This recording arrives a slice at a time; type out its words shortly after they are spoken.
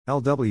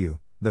LW,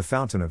 The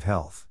Fountain of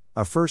Health,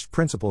 A First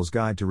Principles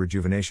Guide to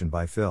Rejuvenation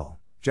by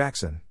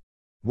PhilJackson.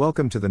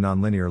 Welcome to the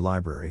Nonlinear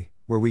Library,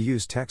 where we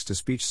use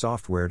text-to-speech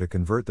software to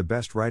convert the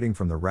best writing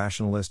from the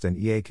rationalist and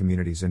EA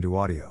communities into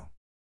audio.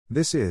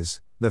 This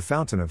is The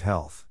Fountain of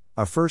Health,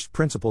 A First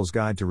Principles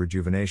Guide to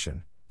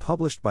Rejuvenation,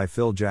 published by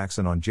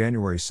PhilJackson on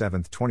January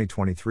 7,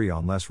 2023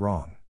 on Less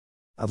Wrong.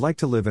 I'd like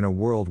to live in a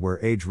world where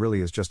age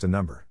really is just a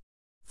number.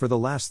 For the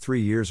last 3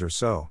 years or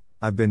so,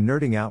 I've been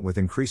nerding out with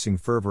increasing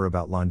fervor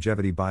about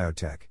longevity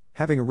biotech,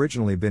 having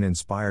originally been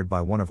inspired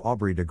by one of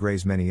Aubrey de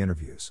Grey's many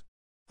interviews.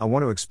 I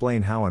want to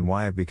explain how and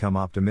why I've become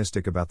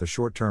optimistic about the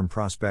short-term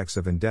prospects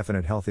of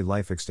indefinite healthy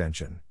life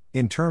extension,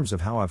 in terms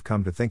of how I've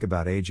come to think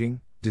about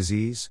aging,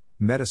 disease,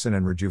 medicine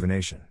and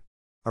rejuvenation.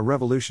 A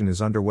revolution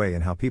is underway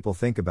in how people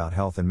think about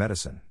health and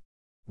medicine.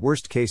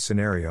 Worst case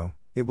scenario,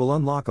 it will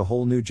unlock a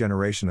whole new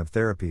generation of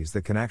therapies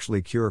that can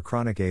actually cure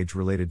chronic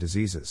age-related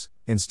diseases,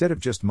 instead of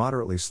just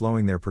moderately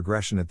slowing their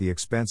progression at the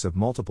expense of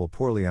multiple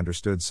poorly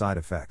understood side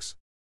effects.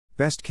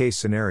 Best case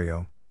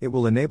scenario, it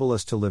will enable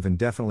us to live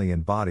indefinitely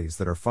in bodies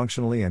that are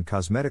functionally and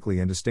cosmetically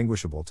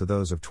indistinguishable to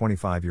those of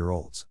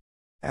 25-year-olds.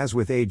 As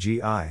with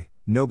AGI,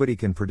 nobody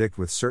can predict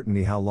with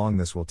certainty how long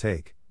this will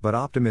take, but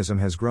optimism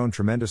has grown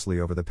tremendously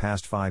over the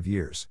past 5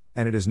 years,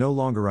 and it is no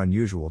longer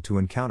unusual to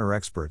encounter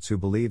experts who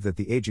believe that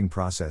the aging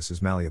process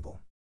is malleable.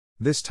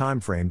 This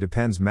timeframe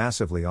depends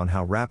massively on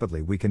how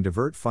rapidly we can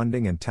divert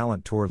funding and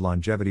talent toward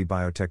longevity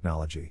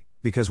biotechnology,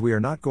 because we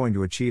are not going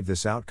to achieve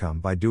this outcome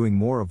by doing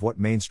more of what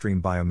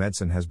mainstream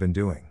biomedicine has been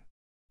doing.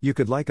 You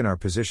could liken our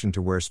position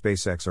to where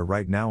SpaceX are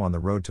right now on the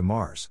road to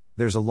Mars.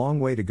 There's a long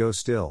way to go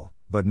still,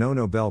 but no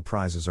Nobel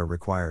Prizes are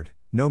required,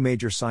 no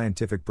major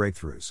scientific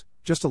breakthroughs,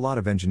 just a lot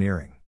of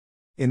engineering.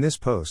 In this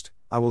post,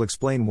 I will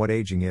explain what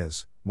aging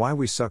is, why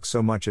we suck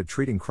so much at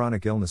treating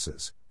chronic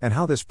illnesses, and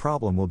how this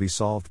problem will be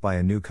solved by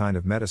a new kind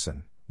of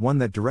medicine, one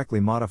that directly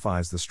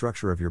modifies the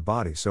structure of your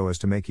body so as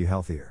to make you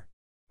healthier.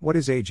 What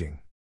is aging?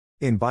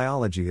 In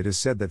biology it is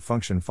said that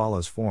function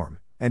follows form,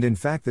 and in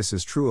fact this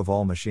is true of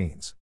all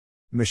machines.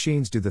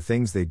 Machines do the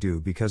things they do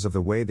because of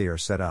the way they are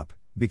set up,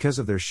 because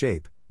of their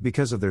shape,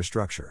 because of their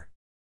structure.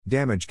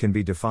 Damage can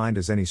be defined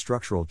as any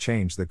structural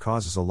change that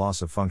causes a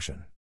loss of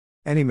function.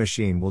 Any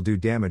machine will do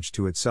damage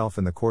to itself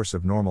in the course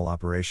of normal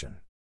operation.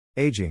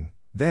 Aging,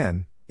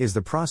 then, is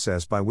the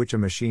process by which a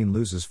machine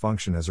loses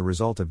function as a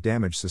result of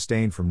damage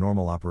sustained from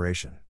normal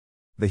operation.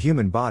 The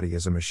human body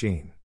is a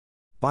machine.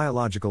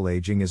 Biological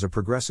aging is a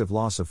progressive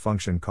loss of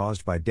function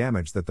caused by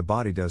damage that the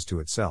body does to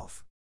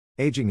itself.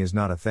 Aging is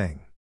not a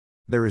thing.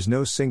 There is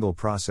no single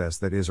process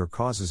that is or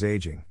causes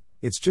aging,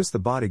 it's just the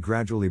body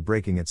gradually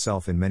breaking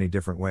itself in many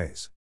different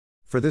ways.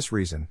 For this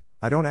reason,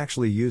 I don't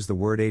actually use the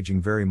word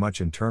aging very much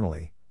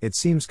internally. It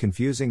seems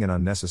confusing and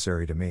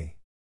unnecessary to me.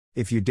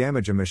 If you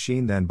damage a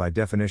machine, then by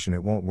definition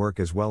it won't work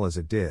as well as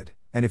it did,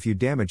 and if you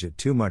damage it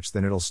too much,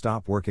 then it'll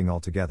stop working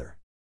altogether.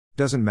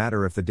 Doesn't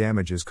matter if the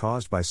damage is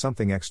caused by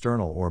something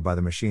external or by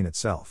the machine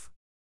itself.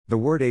 The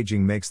word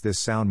aging makes this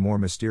sound more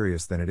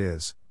mysterious than it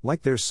is,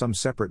 like there's some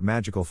separate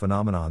magical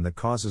phenomenon that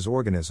causes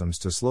organisms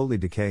to slowly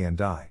decay and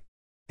die.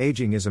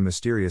 Aging is a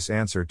mysterious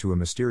answer to a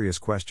mysterious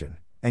question,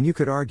 and you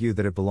could argue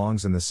that it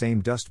belongs in the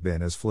same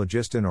dustbin as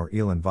phlogiston or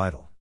elan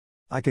vital.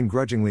 I can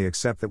grudgingly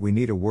accept that we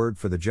need a word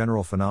for the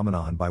general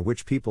phenomenon by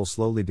which people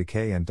slowly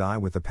decay and die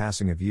with the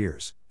passing of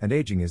years, and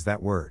aging is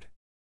that word.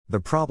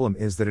 The problem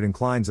is that it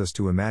inclines us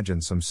to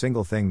imagine some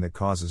single thing that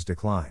causes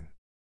decline.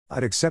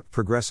 I'd accept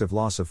progressive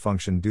loss of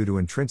function due to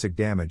intrinsic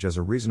damage as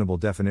a reasonable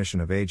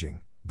definition of aging,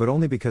 but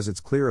only because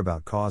it's clear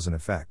about cause and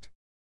effect.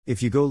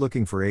 If you go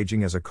looking for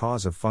aging as a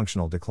cause of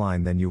functional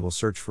decline, then you will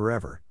search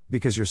forever,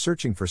 because you're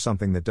searching for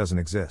something that doesn't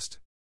exist.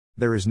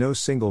 There is no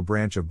single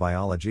branch of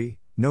biology,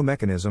 no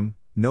mechanism,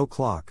 no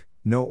clock,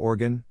 no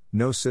organ,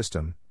 no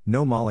system,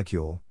 no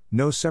molecule,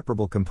 no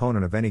separable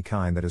component of any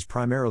kind that is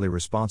primarily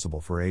responsible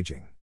for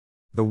aging.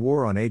 The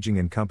war on aging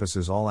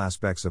encompasses all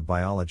aspects of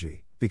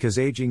biology, because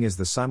aging is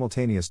the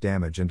simultaneous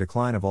damage and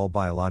decline of all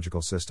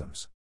biological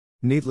systems.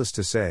 Needless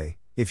to say,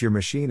 if your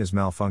machine is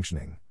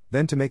malfunctioning,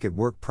 then to make it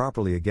work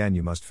properly again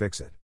you must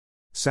fix it.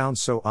 Sounds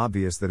so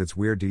obvious that it's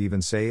weird to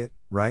even say it,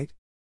 right?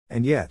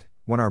 And yet,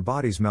 when our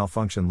bodies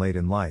malfunction late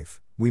in life,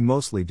 we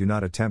mostly do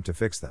not attempt to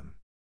fix them.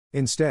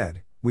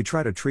 Instead, we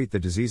try to treat the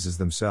diseases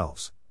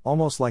themselves,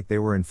 almost like they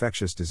were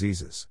infectious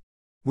diseases.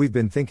 We've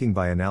been thinking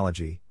by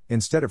analogy,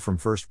 instead of from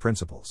first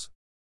principles.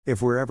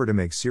 If we're ever to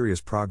make serious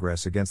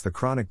progress against the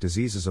chronic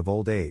diseases of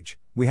old age,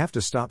 we have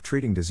to stop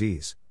treating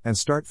disease, and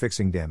start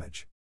fixing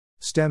damage.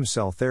 Stem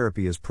cell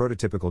therapy is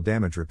prototypical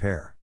damage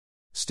repair.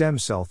 Stem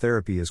cell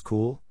therapy is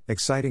cool,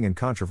 exciting and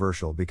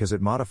controversial because it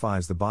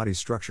modifies the body's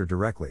structure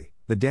directly.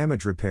 The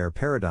damage repair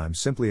paradigm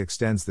simply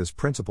extends this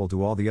principle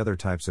to all the other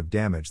types of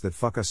damage that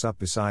fuck us up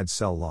besides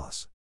cell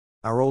loss.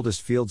 Our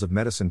oldest fields of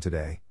medicine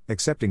today,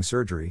 excepting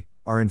surgery,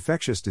 are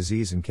infectious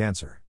disease and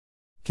cancer.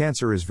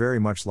 Cancer is very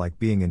much like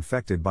being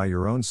infected by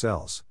your own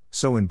cells,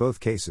 so in both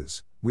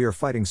cases, we are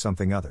fighting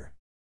something other.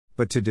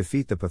 But to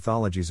defeat the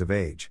pathologies of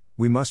age,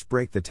 We must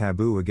break the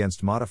taboo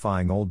against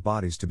modifying old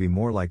bodies to be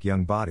more like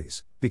young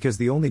bodies, because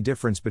the only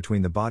difference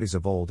between the bodies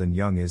of old and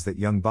young is that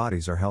young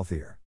bodies are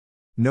healthier.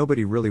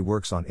 Nobody really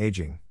works on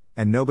aging,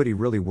 and nobody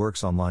really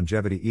works on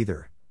longevity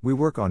either. We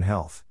work on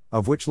health,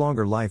 of which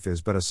longer life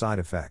is but a side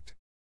effect.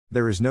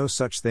 There is no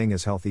such thing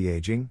as healthy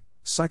aging,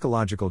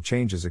 psychological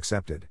change is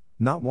accepted,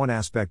 not one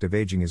aspect of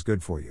aging is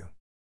good for you.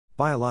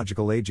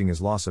 Biological aging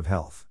is loss of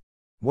health.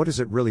 What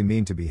does it really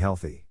mean to be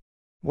healthy?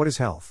 What is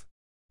health?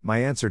 My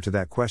answer to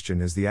that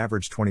question is the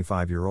average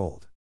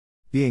 25-year-old.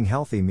 Being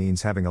healthy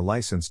means having a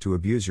license to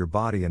abuse your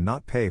body and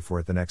not pay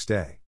for it the next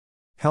day.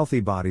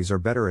 Healthy bodies are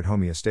better at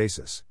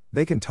homeostasis.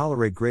 They can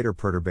tolerate greater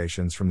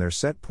perturbations from their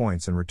set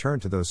points and return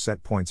to those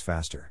set points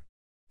faster.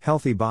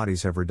 Healthy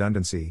bodies have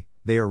redundancy,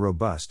 they are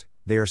robust,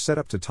 they are set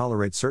up to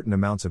tolerate certain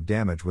amounts of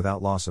damage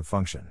without loss of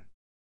function.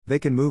 They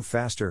can move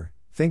faster,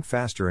 think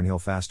faster and heal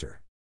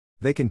faster.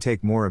 They can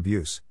take more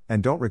abuse,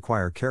 and don't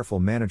require careful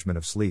management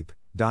of sleep,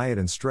 diet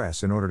and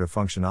stress in order to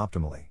function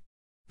optimally.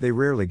 They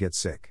rarely get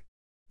sick.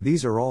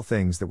 These are all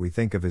things that we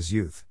think of as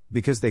youth,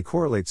 because they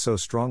correlate so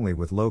strongly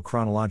with low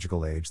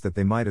chronological age that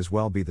they might as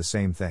well be the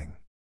same thing.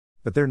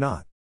 But they're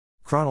not.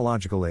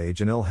 Chronological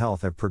age and ill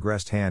health have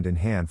progressed hand in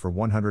hand for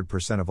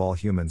 100% of all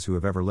humans who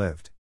have ever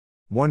lived.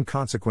 One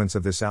consequence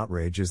of this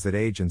outrage is that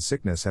age and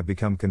sickness have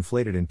become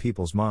conflated in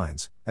people's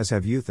minds, as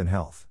have youth and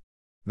health.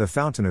 The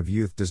fountain of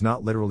youth does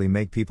not literally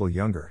make people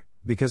younger,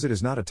 because it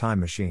is not a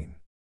time machine.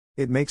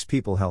 It makes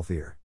people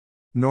healthier.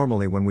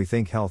 Normally when we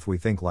think health we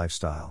think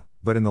lifestyle,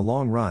 but in the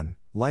long run,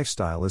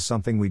 lifestyle is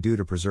something we do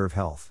to preserve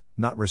health,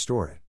 not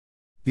restore it.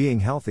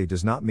 Being healthy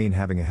does not mean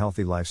having a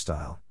healthy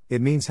lifestyle,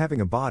 it means having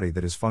a body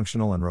that is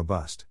functional and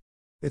robust.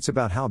 It's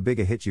about how big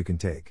a hit you can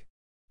take.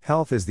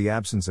 Health is the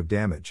absence of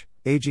damage,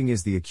 aging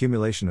is the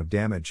accumulation of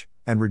damage,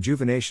 and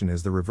rejuvenation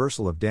is the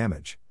reversal of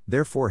damage,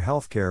 therefore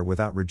healthcare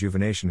without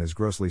rejuvenation is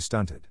grossly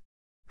stunted.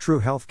 True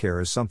healthcare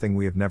is something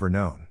we have never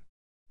known.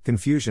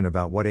 Confusion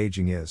about what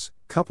aging is,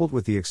 coupled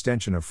with the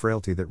extension of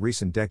frailty that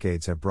recent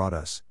decades have brought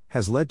us,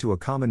 has led to a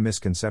common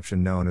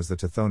misconception known as the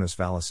Tithonus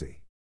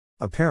fallacy.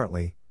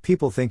 Apparently,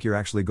 people think you're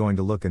actually going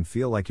to look and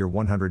feel like you're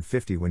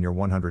 150 when you're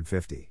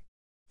 150.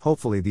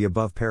 Hopefully the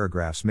above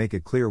paragraphs make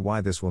it clear why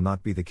this will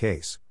not be the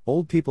case.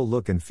 Old people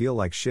look and feel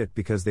like shit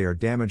because they are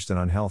damaged and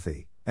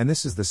unhealthy, and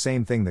this is the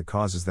same thing that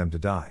causes them to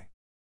die.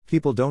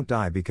 People don't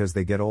die because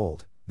they get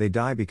old, they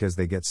die because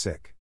they get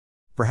sick.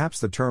 Perhaps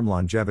the term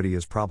longevity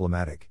is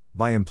problematic,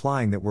 by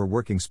implying that we're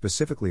working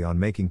specifically on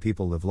making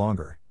people live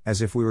longer,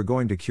 as if we were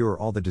going to cure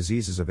all the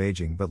diseases of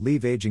aging but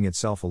leave aging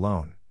itself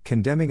alone,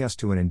 condemning us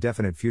to an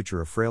indefinite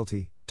future of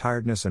frailty,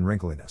 tiredness and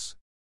wrinkliness.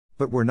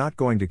 But we're not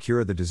going to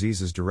cure the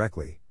diseases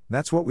directly,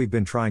 that's what we've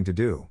been trying to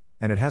do,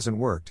 and it hasn't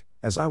worked,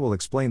 as I will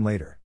explain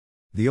later.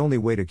 The only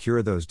way to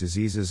cure those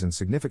diseases and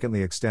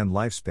significantly extend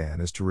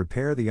lifespan is to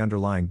repair the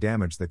underlying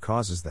damage that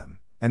causes them,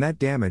 and that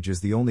damage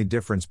is the only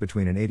difference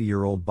between an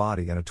 80-year-old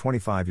body and a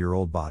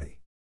 25-year-old body.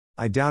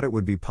 I doubt it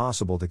would be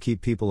possible to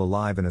keep people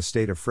alive in a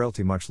state of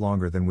frailty much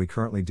longer than we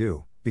currently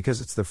do, because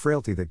it's the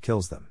frailty that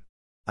kills them.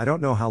 I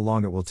don't know how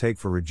long it will take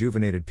for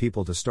rejuvenated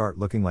people to start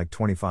looking like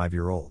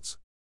 25-year-olds.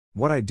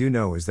 What I do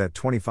know is that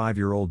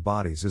 25-year-old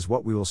bodies is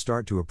what we will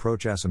start to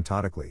approach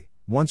asymptotically,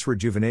 once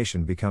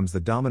rejuvenation becomes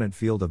the dominant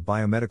field of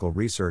biomedical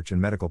research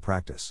and medical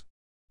practice.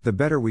 The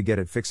better we get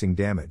at fixing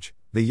damage,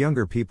 the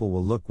younger people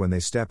will look when they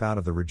step out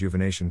of the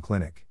rejuvenation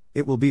clinic.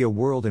 It will be a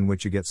world in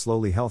which you get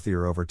slowly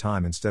healthier over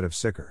time instead of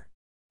sicker.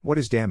 What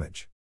is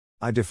damage?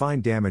 I define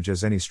damage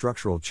as any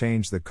structural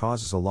change that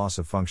causes a loss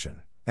of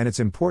function, and it's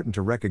important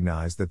to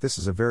recognize that this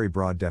is a very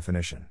broad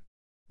definition.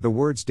 The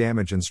words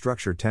damage and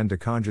structure tend to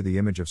conjure the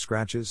image of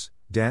scratches,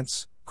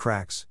 dents,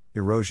 cracks,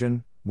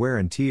 erosion, wear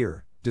and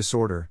tear,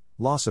 disorder,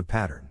 loss of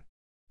pattern.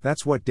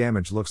 That's what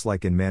damage looks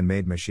like in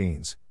man-made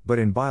machines, but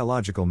in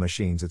biological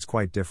machines it's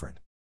quite different.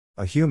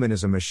 A human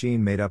is a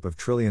machine made up of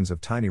trillions of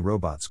tiny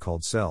robots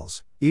called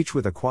cells, each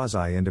with a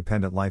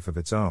quasi-independent life of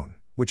its own,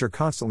 which are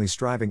constantly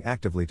striving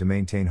actively to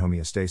maintain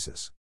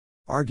homeostasis.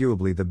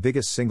 Arguably the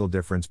biggest single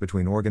difference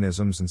between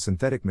organisms and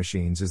synthetic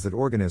machines is that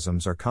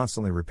organisms are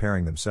constantly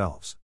repairing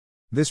themselves.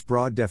 This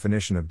broad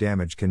definition of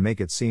damage can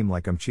make it seem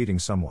like I'm cheating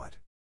somewhat.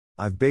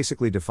 I've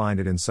basically defined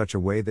it in such a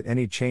way that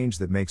any change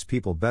that makes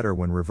people better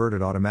when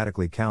reverted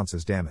automatically counts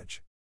as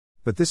damage.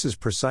 But this is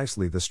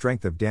precisely the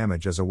strength of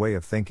damage as a way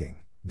of thinking.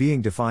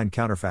 Being defined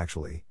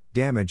counterfactually,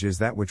 damage is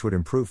that which would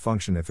improve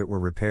function if it were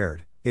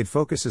repaired. It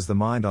focuses the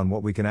mind on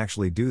what we can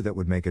actually do that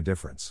would make a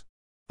difference.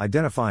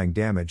 Identifying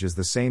damage is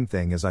the same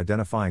thing as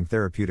identifying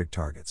therapeutic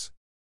targets.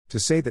 To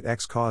say that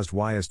X caused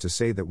Y is to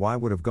say that Y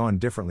would have gone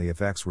differently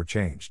if X were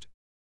changed.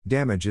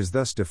 Damage is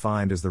thus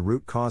defined as the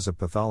root cause of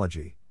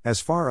pathology, as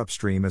far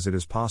upstream as it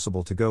is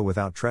possible to go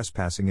without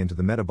trespassing into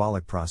the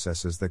metabolic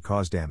processes that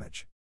cause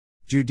damage.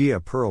 Judea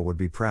Pearl would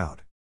be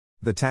proud.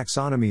 The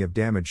taxonomy of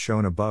damage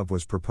shown above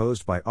was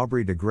proposed by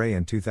Aubrey de Grey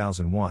in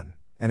 2001,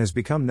 and has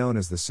become known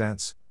as the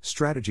SENSE,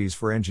 Strategies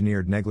for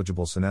Engineered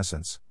Negligible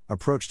Senescence,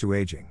 approach to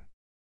aging.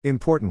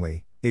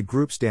 Importantly, it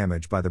groups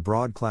damage by the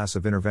broad class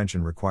of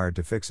intervention required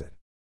to fix it.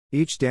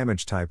 Each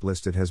damage type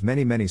listed has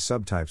many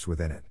subtypes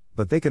within it,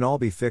 but they can all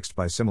be fixed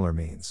by similar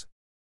means.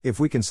 If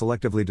we can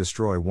selectively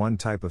destroy one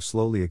type of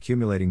slowly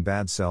accumulating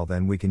bad cell,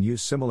 then we can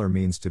use similar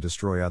means to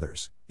destroy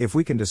others. If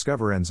we can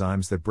discover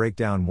enzymes that break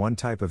down one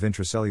type of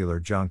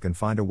intracellular junk and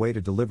find a way to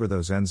deliver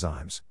those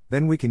enzymes,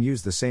 then we can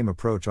use the same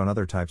approach on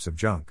other types of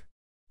junk.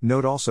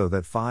 Note also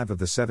that 5 of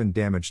the 7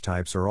 damage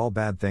types are all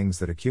bad things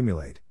that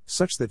accumulate,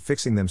 such that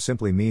fixing them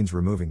simply means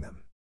removing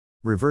them.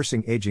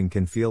 Reversing aging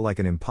can feel like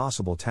an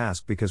impossible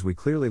task because we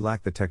clearly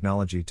lack the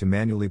technology to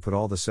manually put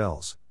all the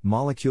cells,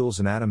 molecules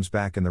and atoms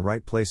back in the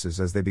right places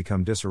as they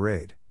become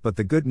disarrayed, but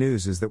the good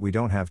news is that we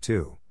don't have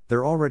to.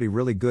 They're already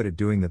really good at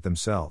doing that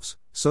themselves,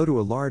 so to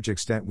a large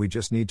extent we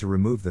just need to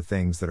remove the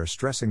things that are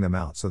stressing them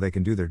out so they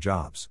can do their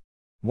jobs.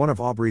 One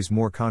of Aubrey's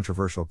more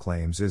controversial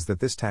claims is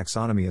that this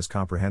taxonomy is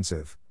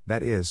comprehensive,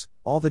 that is,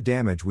 all the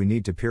damage we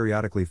need to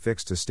periodically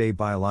fix to stay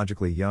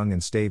biologically young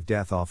and stave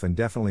death off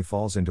indefinitely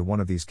falls into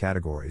one of these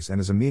categories and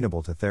is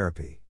amenable to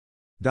therapy.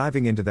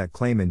 Diving into that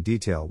claim in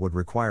detail would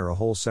require a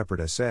whole separate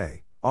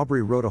essay.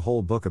 Aubrey wrote a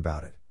whole book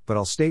about it, but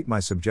I'll state my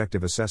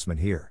subjective assessment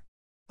here.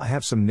 I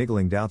have some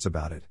niggling doubts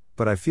about it,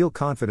 but I feel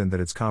confident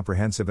that it's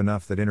comprehensive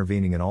enough that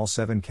intervening in all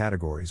 7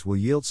 categories will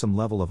yield some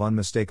level of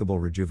unmistakable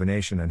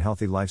rejuvenation and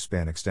healthy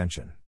lifespan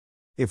extension.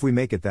 If we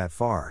make it that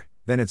far,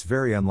 then it's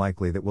very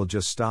unlikely that we'll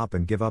just stop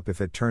and give up if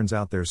it turns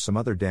out there's some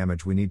other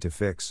damage we need to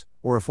fix,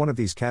 or if one of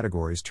these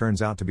categories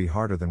turns out to be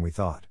harder than we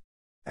thought.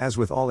 As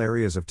with all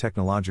areas of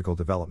technological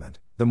development,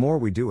 the more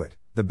we do it,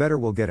 the better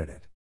we'll get at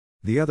it.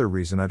 The other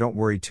reason I don't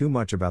worry too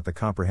much about the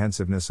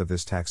comprehensiveness of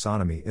this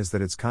taxonomy is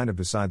that it's kind of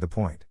beside the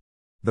point.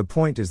 The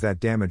point is that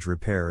damage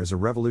repair is a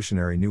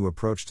revolutionary new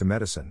approach to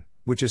medicine,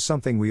 which is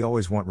something we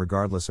always want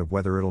regardless of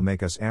whether it'll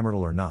make us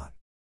immortal or not.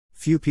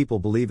 Few people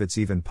believe it's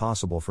even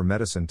possible for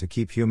medicine to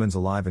keep humans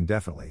alive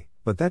indefinitely,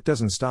 but that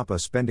doesn't stop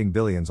us spending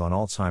billions on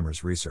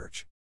Alzheimer's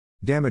research.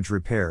 Damage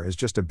repair is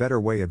just a better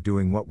way of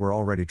doing what we're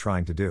already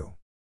trying to do.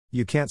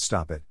 You can't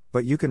stop it,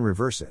 but you can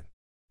reverse it.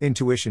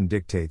 Intuition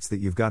dictates that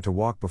you've got to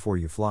walk before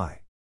you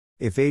fly.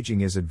 If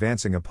aging is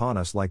advancing upon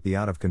us like the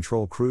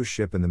out-of-control cruise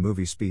ship in the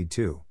movie Speed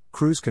 2,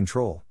 Cruise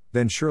Control,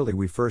 then surely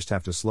we first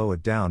have to slow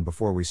it down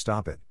before we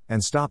stop it,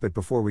 and stop it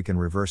before we can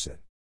reverse it.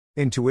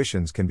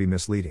 Intuitions can be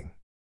misleading.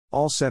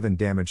 All 7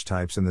 damage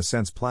types in the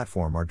Sense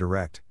platform are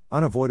direct,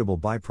 unavoidable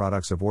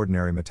byproducts of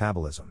ordinary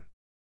metabolism.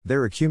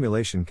 Their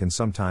accumulation can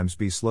sometimes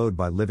be slowed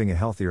by living a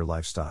healthier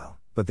lifestyle,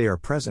 but they are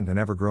present and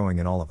ever-growing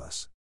in all of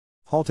us.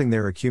 Halting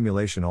their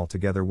accumulation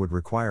altogether would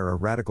require a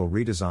radical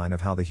redesign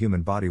of how the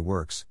human body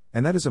works,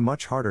 and that is a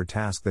much harder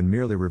task than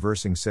merely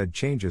reversing said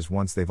changes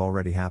once they've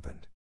already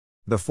happened.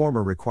 The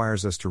former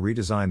requires us to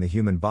redesign the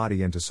human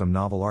body into some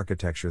novel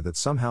architecture that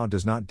somehow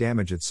does not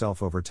damage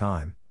itself over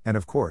time, and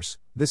of course,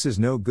 this is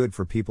no good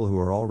for people who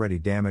are already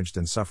damaged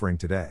and suffering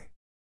today.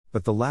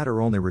 But the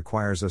latter only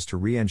requires us to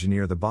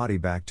re-engineer the body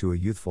back to a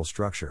youthful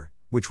structure,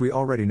 which we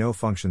already know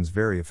functions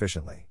very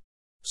efficiently.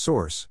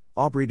 Source: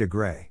 Aubrey de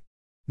Grey.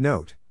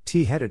 Note: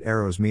 T-headed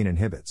arrows mean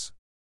inhibits.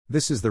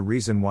 This is the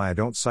reason why I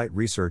don't cite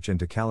research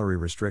into calorie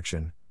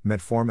restriction,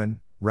 metformin,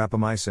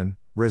 rapamycin,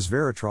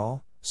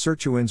 resveratrol,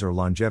 sirtuins or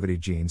longevity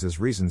genes as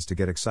reasons to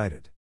get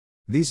excited.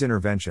 These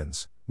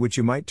interventions, which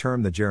you might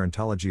term the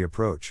gerontology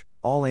approach,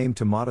 all aim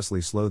to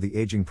modestly slow the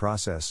aging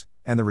process,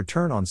 and the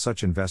return on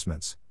such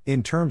investments,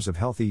 in terms of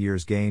healthy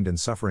years gained and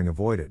suffering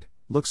avoided,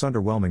 looks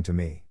underwhelming to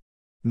me.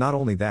 Not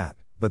only that,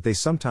 but they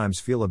sometimes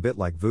feel a bit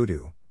like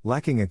voodoo,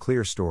 lacking a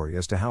clear story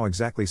as to how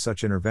exactly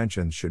such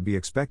interventions should be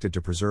expected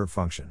to preserve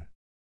function.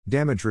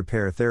 Damage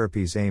repair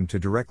therapies aim to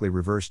directly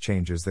reverse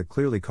changes that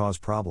clearly cause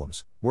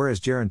problems,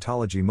 whereas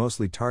gerontology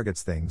mostly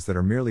targets things that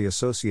are merely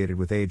associated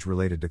with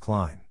age-related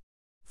decline.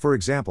 For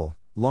example,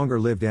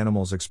 longer-lived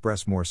animals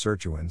express more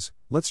sirtuins.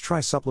 Let's try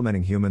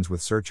supplementing humans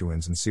with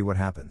sirtuins and see what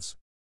happens.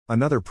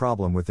 Another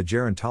problem with the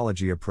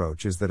gerontology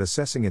approach is that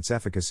assessing its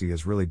efficacy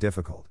is really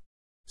difficult.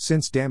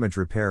 Since damage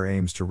repair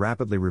aims to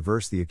rapidly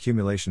reverse the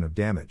accumulation of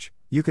damage,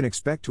 you can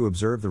expect to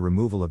observe the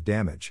removal of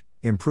damage,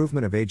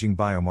 improvement of aging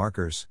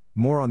biomarkers,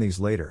 more on these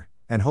later,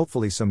 and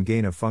hopefully some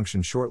gain of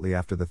function shortly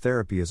after the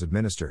therapy is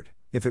administered,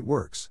 if it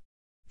works.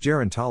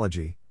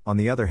 Gerontology, on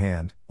the other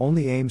hand,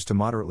 only aims to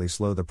moderately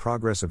slow the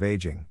progress of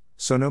aging,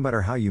 so no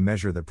matter how you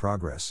measure that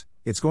progress,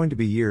 it's going to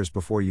be years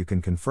before you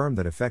can confirm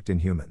that effect in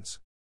humans.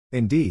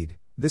 Indeed,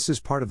 this is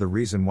part of the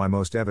reason why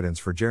most evidence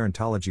for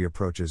gerontology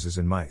approaches is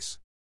in mice.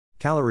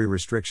 Calorie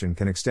restriction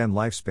can extend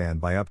lifespan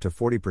by up to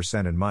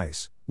 40% in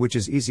mice, which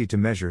is easy to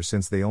measure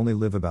since they only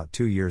live about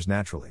 2 years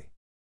naturally.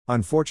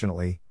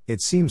 Unfortunately,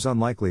 it seems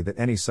unlikely that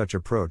any such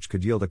approach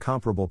could yield a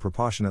comparable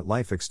proportionate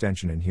life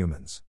extension in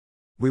humans.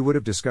 We would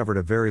have discovered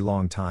a very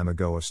long time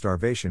ago if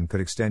starvation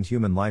could extend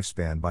human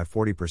lifespan by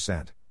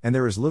 40%, and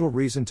there is little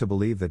reason to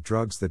believe that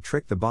drugs that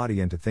trick the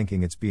body into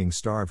thinking it's being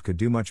starved could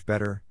do much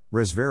better.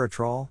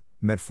 Resveratrol,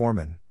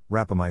 metformin,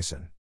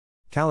 rapamycin.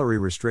 Calorie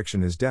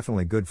restriction is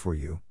definitely good for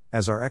you,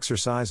 as are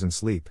exercise and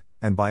sleep,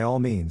 and by all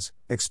means,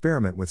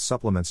 experiment with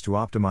supplements to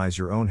optimize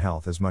your own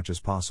health as much as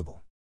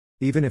possible.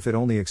 Even if it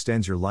only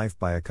extends your life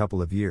by a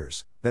couple of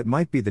years, that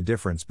might be the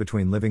difference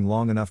between living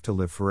long enough to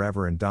live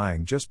forever and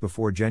dying just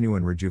before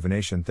genuine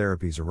rejuvenation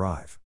therapies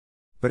arrive.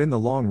 But in the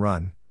long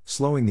run,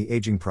 slowing the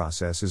aging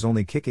process is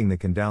only kicking the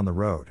can down the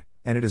road,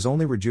 and it is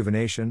only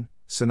rejuvenation,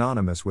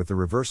 synonymous with the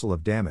reversal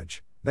of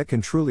damage, that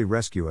can truly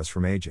rescue us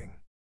from aging.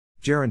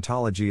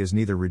 Gerontology is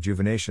neither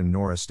rejuvenation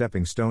nor a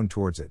stepping stone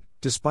towards it,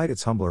 despite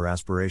its humbler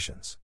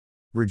aspirations.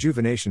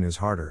 Rejuvenation is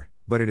harder,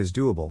 but it is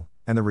doable,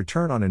 and the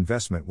return on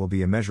investment will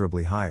be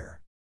immeasurably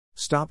higher.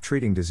 Stop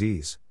treating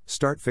disease,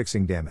 start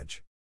fixing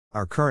damage.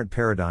 Our current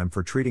paradigm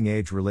for treating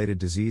age-related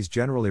disease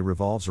generally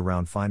revolves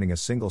around finding a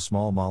single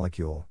small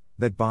molecule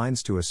that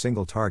binds to a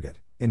single target,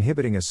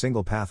 inhibiting a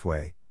single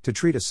pathway, to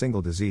treat a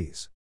single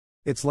disease.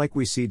 It's like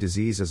we see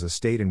disease as a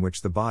state in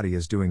which the body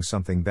is doing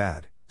something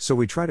bad, so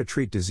we try to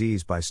treat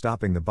disease by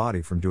stopping the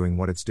body from doing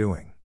what it's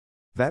doing.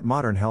 That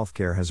modern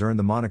healthcare has earned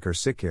the moniker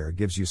sickcare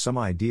gives you some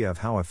idea of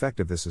how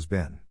effective this has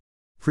been.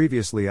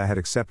 Previously I had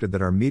accepted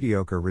that our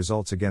mediocre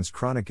results against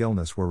chronic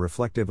illness were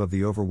reflective of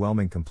the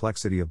overwhelming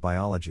complexity of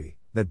biology,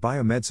 that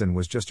biomedicine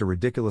was just a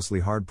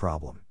ridiculously hard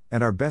problem,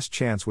 and our best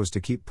chance was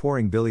to keep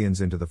pouring billions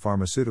into the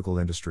pharmaceutical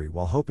industry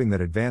while hoping that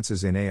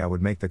advances in AI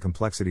would make the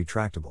complexity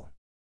tractable.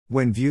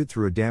 When viewed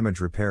through a damage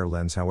repair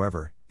lens,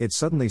 however, it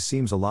suddenly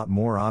seems a lot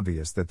more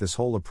obvious that this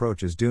whole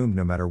approach is doomed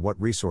no matter what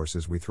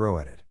resources we throw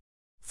at it.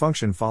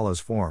 Function follows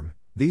form.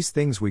 These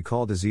things we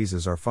call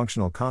diseases are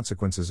functional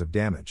consequences of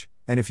damage,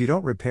 and if you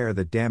don't repair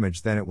that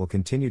damage, then it will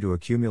continue to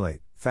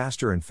accumulate,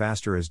 faster and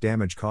faster as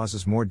damage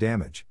causes more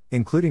damage,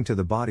 including to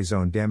the body's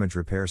own damage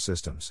repair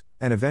systems,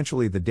 and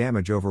eventually the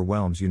damage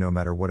overwhelms you no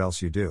matter what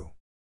else you do.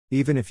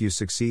 Even if you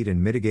succeed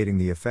in mitigating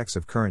the effects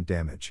of current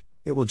damage,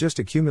 it will just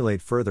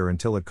accumulate further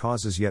until it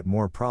causes yet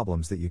more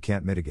problems that you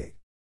can't mitigate.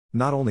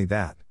 Not only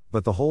that,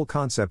 but the whole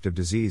concept of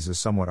disease is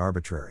somewhat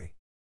arbitrary.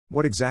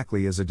 What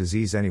exactly is a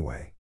disease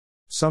anyway?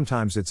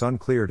 Sometimes it's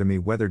unclear to me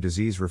whether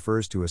disease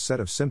refers to a set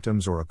of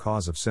symptoms or a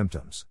cause of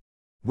symptoms.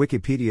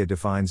 Wikipedia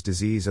defines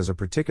disease as a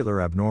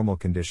particular abnormal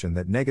condition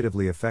that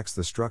negatively affects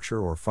the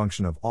structure or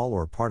function of all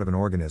or part of an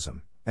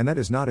organism, and that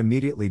is not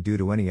immediately due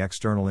to any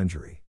external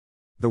injury.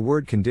 The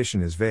word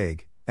condition is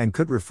vague, and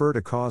could refer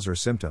to cause or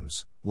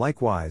symptoms.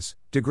 Likewise,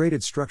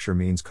 degraded structure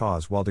means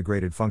cause while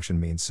degraded function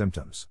means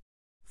symptoms.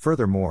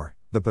 Furthermore,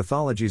 the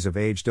pathologies of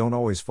age don't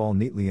always fall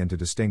neatly into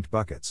distinct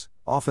buckets.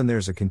 Often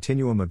there's a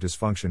continuum of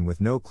dysfunction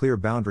with no clear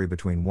boundary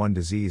between one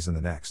disease and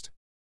the next.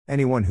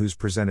 Anyone who's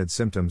presented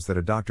symptoms that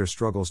a doctor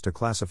struggles to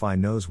classify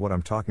knows what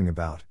I'm talking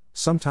about.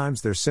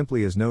 Sometimes there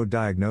simply is no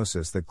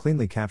diagnosis that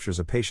cleanly captures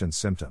a patient's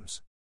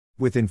symptoms.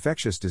 With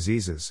infectious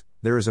diseases,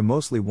 there is a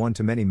mostly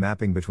one-to-many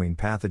mapping between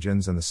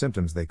pathogens and the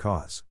symptoms they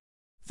cause.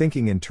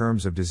 Thinking in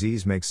terms of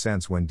disease makes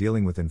sense when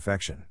dealing with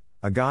infection.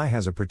 A guy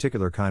has a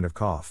particular kind of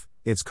cough,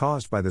 it's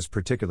caused by this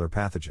particular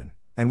pathogen,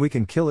 and we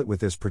can kill it with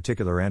this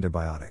particular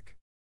antibiotic.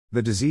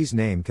 The disease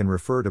name can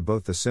refer to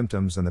both the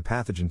symptoms and the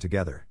pathogen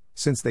together,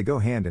 since they go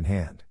hand in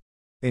hand.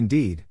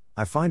 Indeed,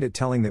 I find it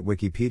telling that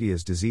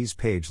Wikipedia's disease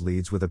page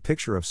leads with a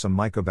picture of some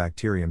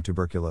Mycobacterium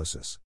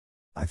tuberculosis.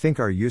 I think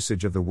our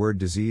usage of the word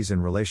disease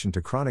in relation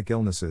to chronic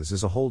illnesses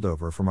is a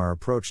holdover from our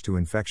approach to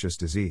infectious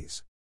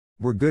disease.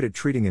 We're good at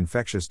treating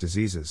infectious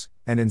diseases,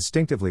 and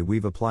instinctively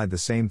we've applied the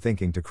same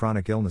thinking to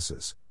chronic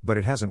illnesses, but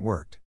it hasn't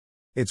worked.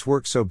 It's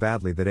worked so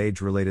badly that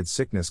age-related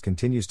sickness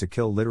continues to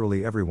kill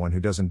literally everyone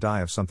who doesn't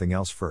die of something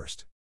else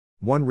first.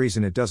 One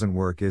reason it doesn't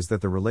work is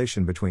that the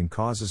relation between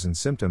causes and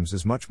symptoms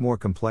is much more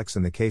complex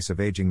in the case of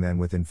aging than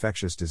with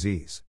infectious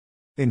disease.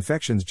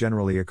 Infections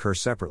generally occur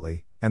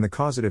separately, and the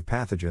causative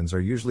pathogens are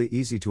usually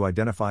easy to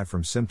identify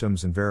from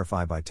symptoms and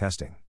verify by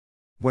testing.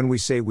 When we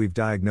say we've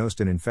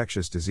diagnosed an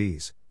infectious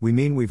disease, we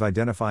mean we've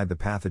identified the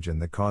pathogen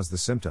that caused the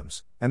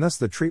symptoms, and thus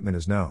the treatment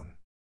is known.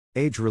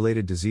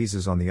 Age-related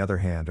diseases, on the other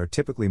hand, are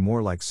typically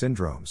more like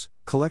syndromes,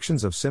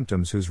 collections of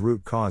symptoms whose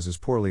root cause is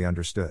poorly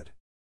understood.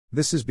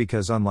 This is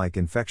because, unlike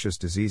infectious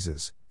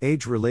diseases,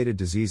 age-related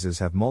diseases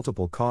have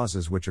multiple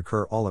causes which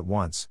occur all at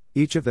once,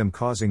 each of them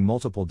causing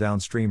multiple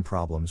downstream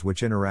problems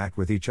which interact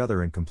with each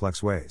other in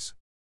complex ways.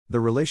 The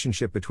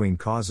relationship between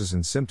causes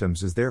and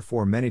symptoms is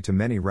therefore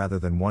many-to-many rather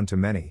than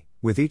one-to-many,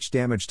 with each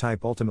damage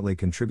type ultimately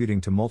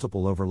contributing to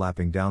multiple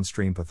overlapping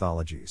downstream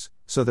pathologies,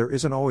 so there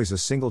isn't always a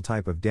single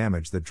type of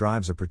damage that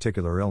drives a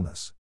particular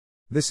illness.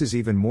 This is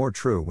even more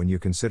true when you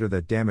consider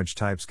that damage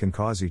types can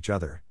cause each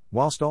other,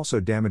 whilst also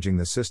damaging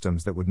the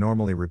systems that would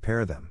normally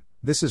repair them.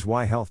 This is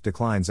why health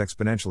declines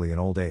exponentially in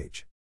old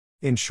age.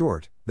 In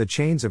short, the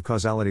chains of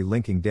causality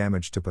linking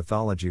damage to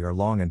pathology are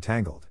long and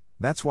tangled.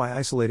 That's why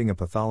isolating a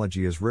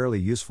pathology is rarely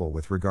useful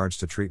with regards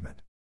to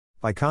treatment.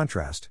 By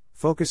contrast,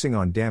 focusing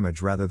on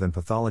damage rather than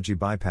pathology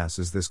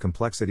bypasses this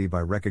complexity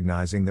by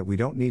recognizing that we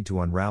don't need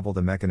to unravel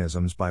the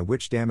mechanisms by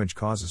which damage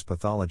causes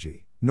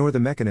pathology, nor the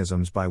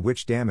mechanisms by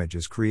which damage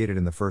is created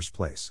in the first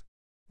place.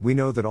 We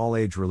know that all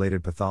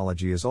age-related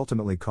pathology is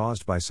ultimately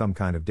caused by some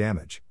kind of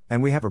damage,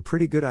 and we have a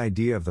pretty good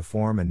idea of the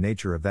form and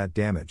nature of that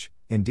damage.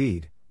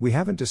 Indeed, we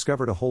haven't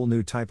discovered a whole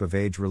new type of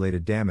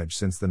age-related damage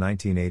since the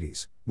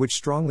 1980s, which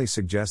strongly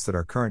suggests that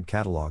our current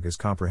catalog is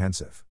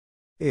comprehensive.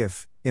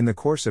 If, in the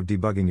course of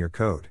debugging your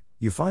code,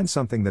 you find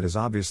something that is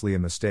obviously a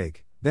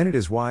mistake, then it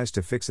is wise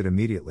to fix it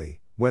immediately,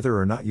 whether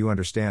or not you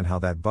understand how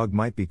that bug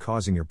might be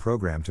causing your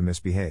program to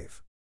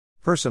misbehave.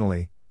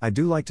 Personally, I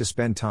do like to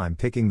spend time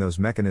picking those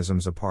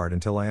mechanisms apart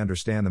until I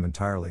understand them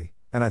entirely,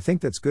 and I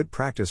think that's good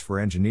practice for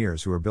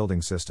engineers who are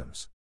building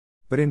systems.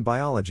 But in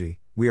biology,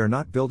 we are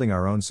not building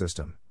our own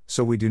system,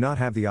 so we do not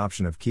have the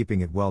option of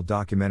keeping it well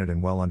documented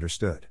and well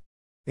understood.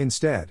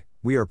 Instead,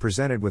 we are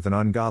presented with an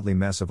ungodly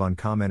mess of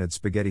uncommented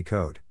spaghetti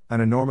code,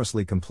 an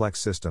enormously complex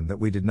system that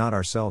we did not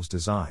ourselves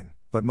design,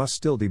 but must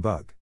still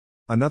debug.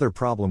 Another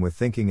problem with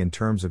thinking in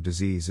terms of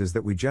disease is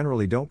that we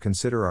generally don't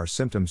consider our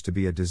symptoms to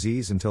be a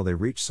disease until they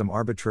reach some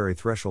arbitrary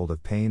threshold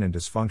of pain and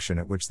dysfunction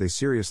at which they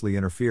seriously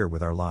interfere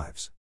with our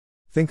lives.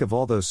 Think of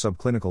all those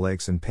subclinical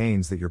aches and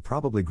pains that you're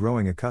probably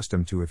growing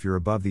accustomed to if you're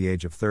above the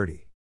age of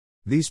 30.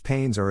 These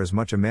pains are as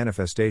much a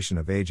manifestation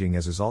of aging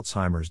as is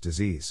Alzheimer's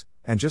disease,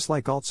 and just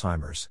like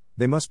Alzheimer's,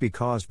 they must be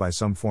caused by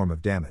some form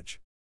of damage.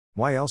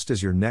 Why else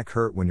does your neck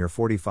hurt when you're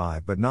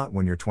 45 but not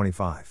when you're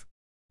 25?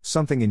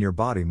 Something in your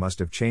body must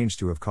have changed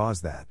to have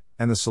caused that,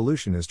 and the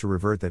solution is to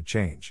revert that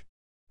change.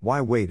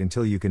 Why wait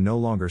until you can no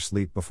longer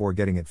sleep before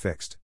getting it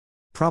fixed?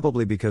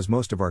 Probably because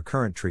most of our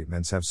current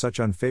treatments have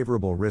such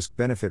unfavorable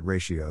risk-benefit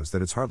ratios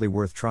that it's hardly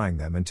worth trying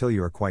them until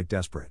you are quite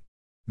desperate.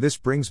 This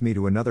brings me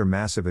to another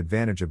massive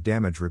advantage of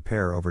damage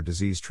repair over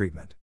disease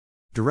treatment.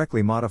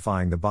 Directly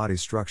modifying the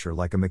body's structure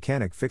like a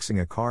mechanic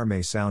fixing a car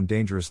may sound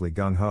dangerously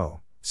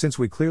gung-ho, since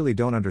we clearly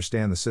don't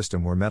understand the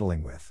system we're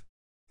meddling with.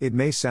 It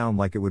may sound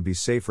like it would be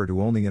safer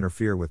to only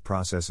interfere with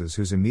processes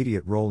whose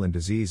immediate role in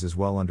disease is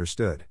well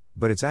understood,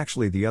 but it's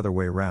actually the other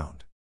way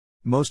around.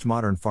 Most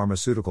modern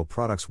pharmaceutical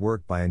products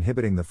work by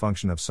inhibiting the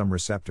function of some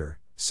receptor,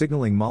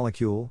 signaling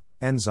molecule,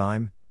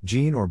 enzyme,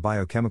 gene or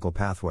biochemical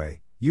pathway,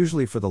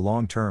 usually for the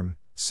long term,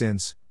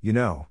 since,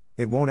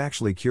 it won't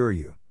actually cure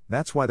you.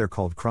 That's why they're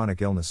called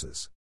chronic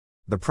illnesses.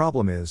 The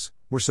problem is,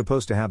 we're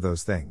supposed to have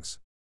those things.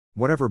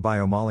 Whatever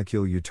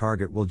biomolecule you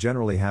target will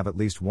generally have at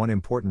least one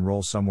important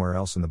role somewhere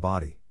else in the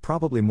body,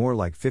 probably more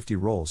like 50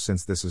 roles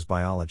since this is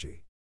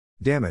biology.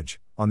 Damage,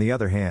 on the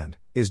other hand,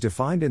 is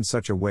defined in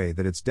such a way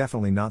that it's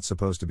definitely not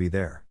supposed to be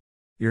there.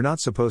 You're not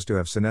supposed to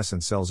have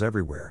senescent cells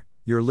everywhere,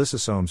 your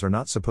lysosomes are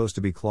not supposed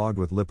to be clogged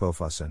with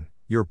lipofuscin,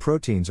 your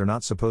proteins are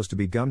not supposed to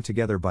be gummed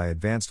together by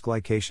advanced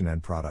glycation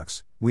end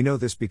products. We know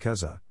this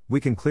because we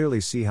can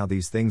clearly see how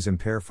these things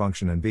impair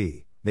function and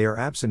they are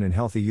absent in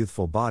healthy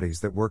youthful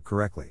bodies that work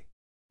correctly.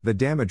 The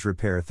damage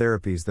repair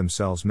therapies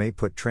themselves may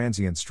put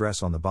transient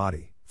stress on the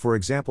body. For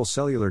example,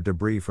 cellular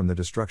debris from the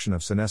destruction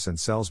of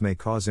senescent cells may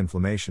cause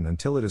inflammation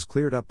until it is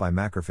cleared up by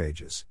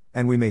macrophages,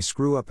 and we may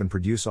screw up and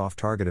produce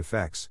off-target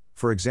effects,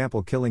 for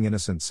example killing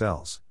innocent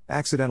cells,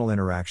 accidental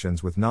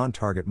interactions with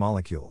non-target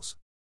molecules.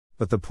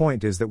 But the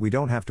point is that we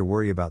don't have to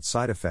worry about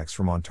side effects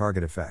from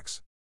on-target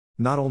effects.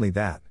 Not only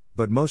that,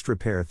 but most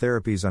repair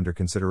therapies under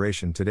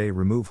consideration today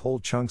remove whole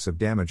chunks of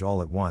damage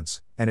all at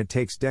once, and it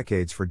takes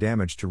decades for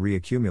damage to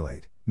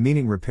reaccumulate,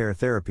 meaning repair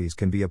therapies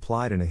can be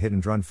applied in a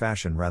hit-and-run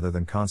fashion rather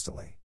than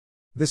constantly.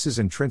 This is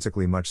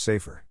intrinsically much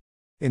safer.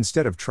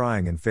 Instead of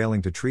trying and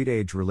failing to treat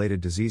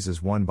age-related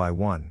diseases one by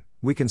one,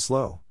 we can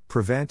slow,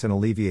 prevent and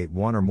alleviate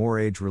one or more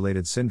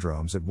age-related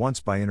syndromes at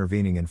once by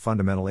intervening in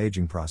fundamental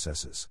aging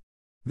processes.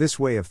 This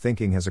way of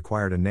thinking has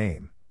acquired a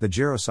name, the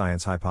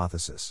geroscience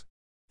hypothesis.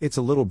 It's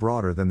a little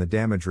broader than the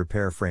damage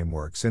repair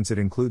framework since it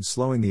includes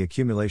slowing the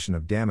accumulation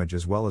of damage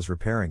as well as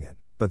repairing it,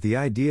 but the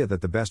idea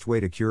that the best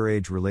way to cure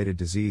age-related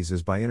disease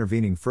is by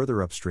intervening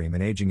further upstream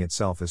in aging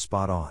itself is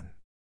spot on.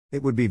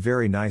 It would be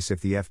very nice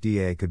if the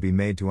FDA could be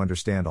made to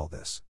understand all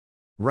this.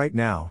 Right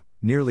now,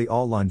 nearly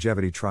all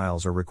longevity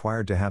trials are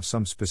required to have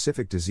some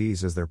specific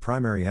disease as their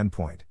primary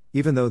endpoint,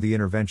 even though the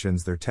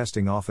interventions they're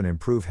testing often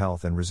improve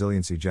health and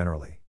resiliency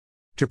generally.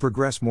 To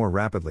progress more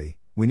rapidly,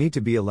 we need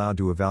to be allowed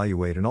to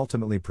evaluate and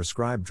ultimately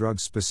prescribe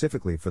drugs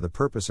specifically for the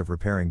purpose of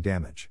repairing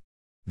damage.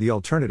 The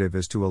alternative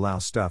is to allow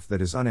stuff that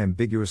is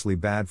unambiguously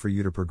bad for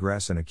you to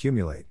progress and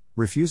accumulate,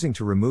 refusing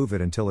to remove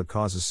it until it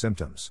causes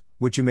symptoms,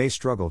 which you may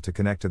struggle to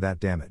connect to that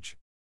damage.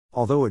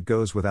 Although it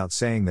goes without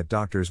saying that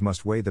doctors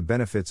must weigh the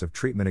benefits of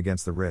treatment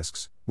against the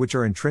risks, which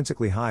are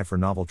intrinsically high for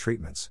novel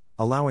treatments,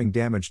 allowing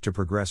damage to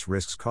progress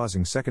risks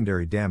causing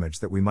secondary damage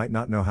that we might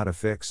not know how to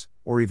fix,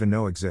 or even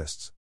know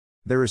exists.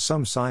 There is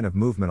some sign of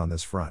movement on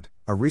this front.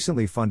 A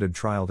recently funded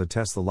trial to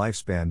test the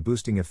lifespan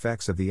boosting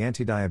effects of the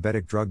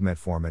antidiabetic drug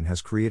metformin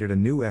has created a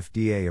new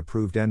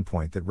FDA-approved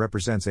endpoint that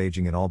represents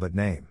aging in all but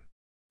name.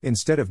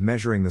 Instead of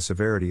measuring the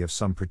severity of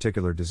some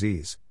particular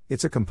disease,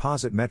 it's a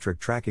composite metric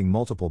tracking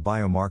multiple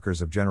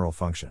biomarkers of general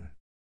function.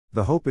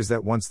 The hope is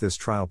that once this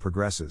trial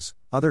progresses,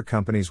 other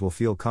companies will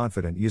feel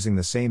confident using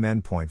the same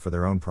endpoint for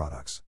their own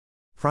products.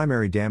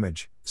 Primary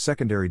damage,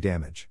 secondary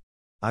damage.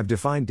 I've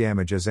defined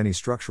damage as any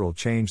structural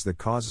change that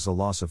causes a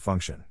loss of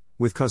function,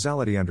 with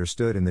causality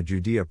understood in the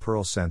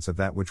Judea-Pearl sense of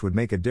that which would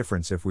make a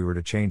difference if we were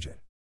to change it.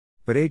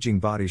 But aging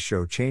bodies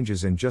show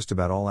changes in just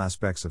about all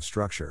aspects of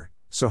structure,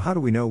 so how do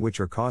we know which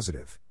are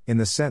causative, in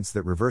the sense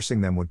that reversing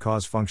them would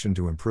cause function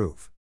to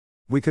improve?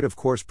 We could of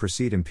course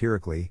proceed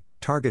empirically,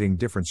 targeting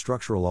different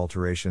structural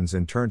alterations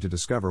in turn to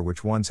discover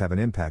which ones have an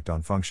impact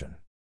on function.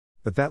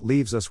 But that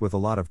leaves us with a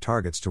lot of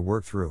targets to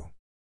work through.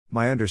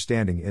 My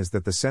understanding is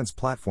that the Sense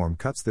platform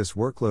cuts this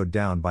workload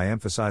down by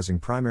emphasizing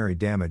primary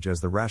damage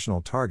as the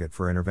rational target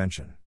for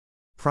intervention.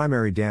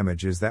 Primary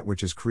damage is that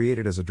which is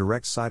created as a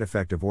direct side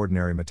effect of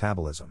ordinary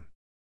metabolism.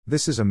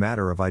 This is a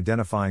matter of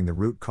identifying the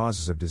root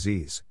causes of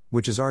disease,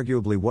 which is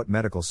arguably what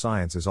medical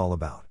science is all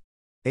about.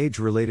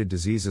 Age-related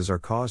diseases are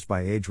caused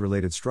by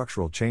age-related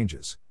structural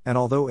changes, and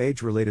although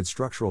age-related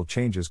structural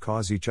changes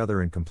cause each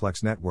other in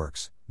complex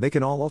networks, they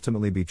can all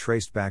ultimately be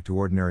traced back to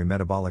ordinary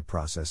metabolic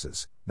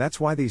processes. That's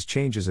why these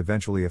changes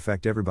eventually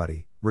affect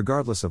everybody,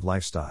 regardless of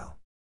lifestyle.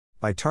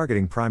 By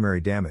targeting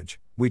primary damage,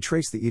 we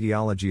trace the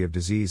etiology of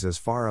disease as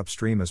far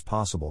upstream as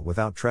possible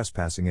without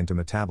trespassing into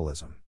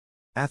metabolism.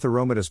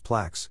 Atheromatous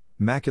plaques,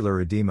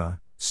 macular edema,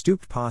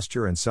 stooped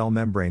posture and cell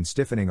membrane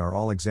stiffening are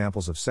all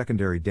examples of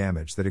secondary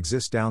damage that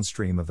exists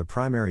downstream of the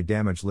primary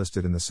damage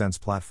listed in the Sense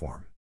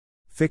platform.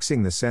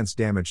 Fixing the Sense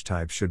damage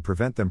types should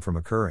prevent them from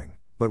occurring,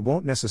 but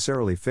won't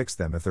necessarily fix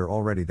them if they're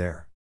already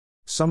there.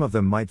 Some of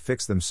them might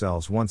fix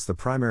themselves once the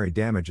primary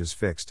damage is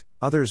fixed,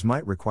 others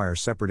might require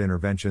separate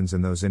interventions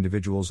in those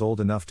individuals old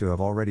enough to have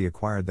already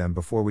acquired them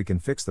before we can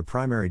fix the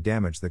primary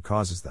damage that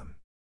causes them.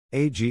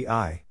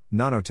 AGI,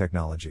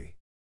 nanotechnology.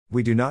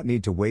 We do not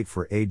need to wait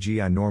for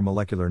AGI nor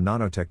molecular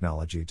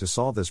nanotechnology to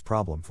solve this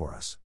problem for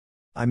us.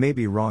 I may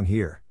be wrong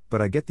here,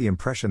 but I get the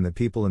impression that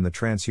people in the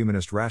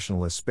transhumanist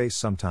rationalist space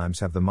sometimes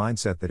have the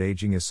mindset that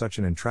aging is such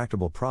an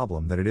intractable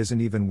problem that it isn't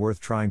even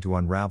worth trying to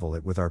unravel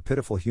it with our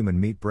pitiful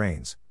human meat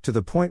brains, to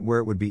the point where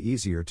it would be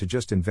easier to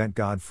just invent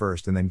God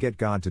first and then get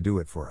God to do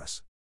it for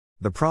us.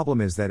 The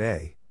problem is that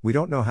A, we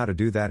don't know how to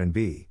do that, and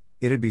B,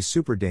 it'd be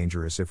super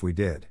dangerous if we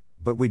did,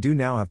 but we do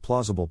now have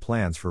plausible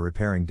plans for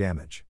repairing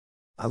damage.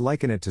 I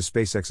liken it to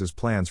SpaceX's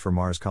plans for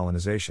Mars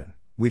colonization.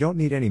 We don't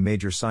need any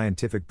major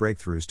scientific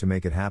breakthroughs to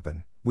make it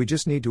happen, we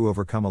just need to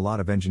overcome a lot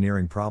of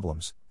engineering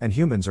problems, and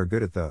humans are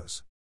good at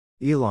those.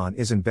 Elon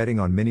isn't betting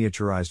on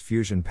miniaturized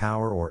fusion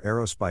power or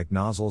aerospike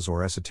nozzles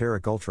or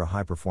esoteric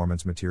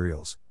ultra-high-performance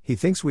materials. He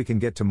thinks we can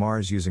get to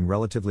Mars using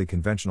relatively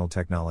conventional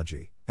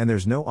technology, and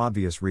there's no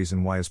obvious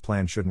reason why his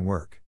plan shouldn't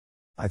work.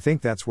 I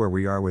think that's where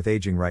we are with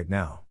aging right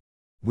now.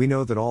 We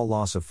know that all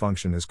loss of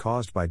function is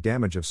caused by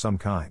damage of some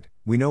kind.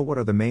 We know what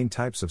are the main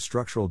types of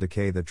structural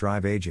decay that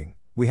drive aging.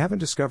 We haven't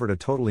discovered a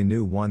totally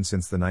new one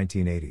since the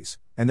 1980s,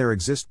 and there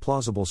exist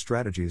plausible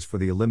strategies for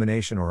the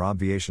elimination or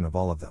obviation of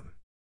all of them.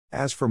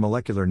 As for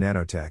molecular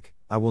nanotech,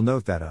 I will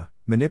note that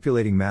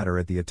manipulating matter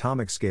at the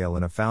atomic scale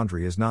in a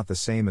foundry is not the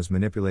same as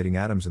manipulating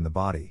atoms in the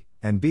body,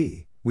 and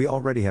B, we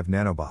already have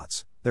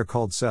nanobots, they're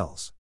called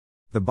cells.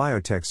 The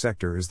biotech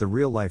sector is the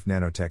real-life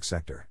nanotech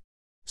sector.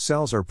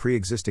 Cells are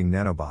pre-existing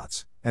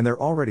nanobots, and they're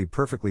already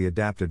perfectly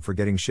adapted for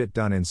getting shit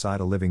done inside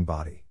a living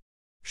body.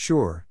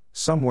 Sure,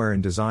 somewhere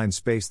in design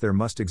space there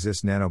must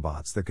exist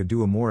nanobots that could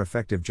do a more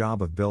effective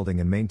job of building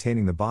and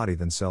maintaining the body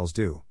than cells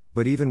do,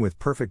 but even with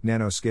perfect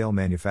nanoscale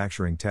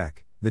manufacturing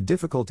tech, the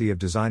difficulty of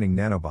designing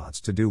nanobots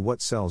to do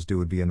what cells do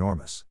would be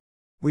enormous.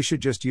 We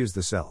should just use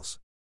the cells.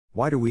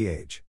 Why do we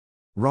age?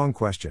 Wrong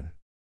question.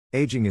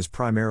 Aging is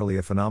primarily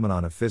a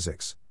phenomenon of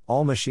physics.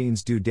 All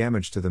machines do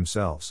damage to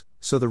themselves,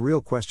 so the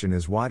real question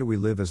is, why do we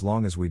live as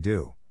long as we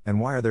do, and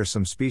why are there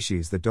some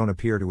species that don't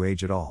appear to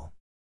age at all?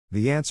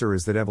 The answer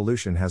is that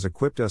evolution has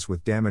equipped us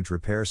with damage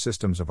repair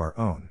systems of our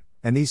own,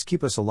 and these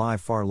keep us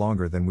alive far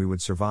longer than we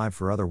would survive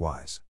for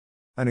otherwise.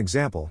 An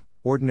example,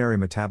 ordinary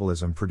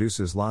metabolism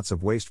produces lots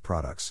of waste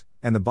products,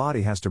 and the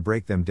body has to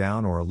break them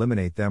down or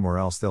eliminate them, or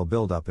else they'll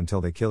build up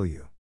until they kill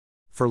you.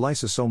 For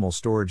lysosomal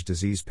storage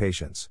disease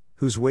patients,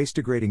 whose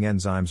waste-degrading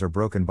enzymes are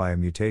broken by a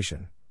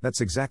mutation,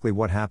 that's exactly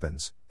what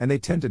happens, and they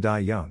tend to die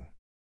young.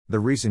 The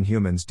reason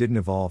humans didn't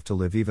evolve to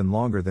live even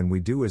longer than we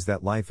do is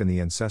that life in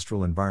the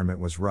ancestral environment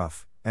was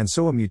rough, and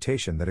so a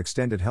mutation that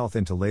extended health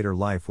into later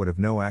life would have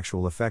no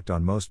actual effect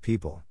on most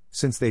people,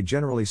 since they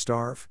generally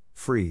starve,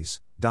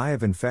 freeze, die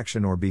of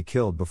infection, or be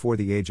killed before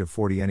the age of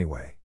 40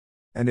 anyway.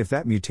 And if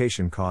that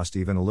mutation cost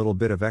even a little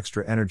bit of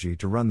extra energy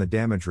to run the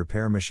damage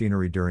repair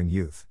machinery during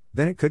youth,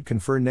 then it could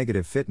confer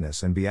negative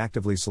fitness and be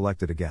actively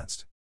selected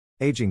against.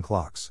 Aging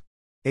clocks.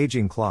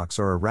 Aging clocks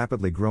are a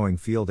rapidly growing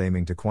field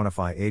aiming to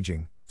quantify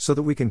aging, so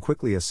that we can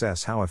quickly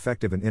assess how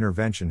effective an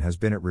intervention has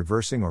been at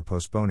reversing or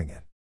postponing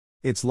it.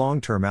 It's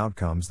long-term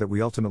outcomes that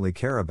we ultimately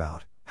care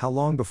about, how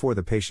long before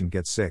the patient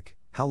gets sick,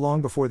 how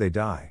long before they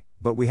die,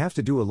 but we have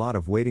to do a lot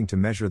of waiting to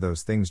measure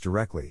those things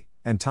directly,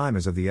 and time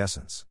is of the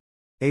essence.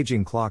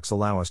 Aging clocks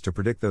allow us to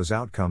predict those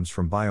outcomes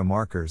from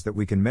biomarkers that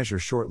we can measure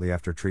shortly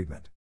after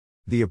treatment.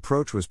 The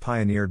approach was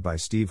pioneered by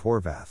Steve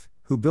Horvath,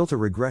 who built a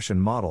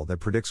regression model that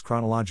predicts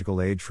chronological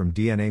age from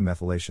DNA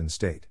methylation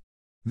state.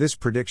 This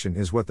prediction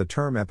is what the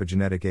term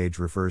epigenetic age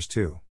refers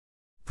to.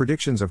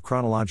 Predictions of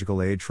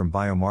chronological age from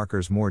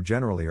biomarkers more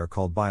generally are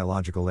called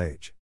biological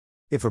age.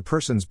 If a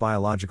person's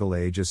biological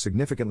age is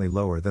significantly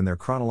lower than their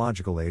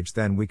chronological age,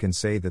 then we can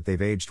say that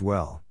they've aged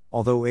well,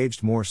 although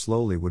aged more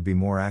slowly would be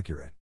more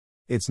accurate.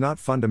 It's not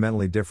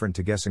fundamentally different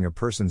to guessing a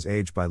person's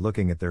age by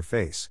looking at their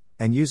face,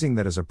 and using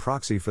that as a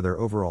proxy for their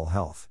overall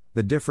health.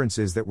 The difference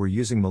is that we're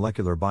using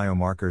molecular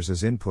biomarkers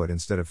as input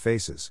instead of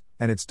faces,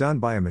 and it's done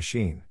by a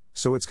machine,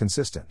 so it's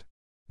consistent.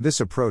 This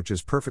approach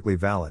is perfectly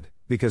valid,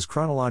 because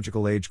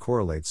chronological age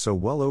correlates so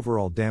well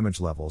overall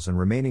damage levels and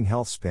remaining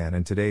health span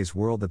in today's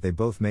world that they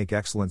both make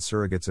excellent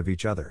surrogates of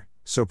each other,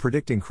 so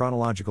predicting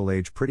chronological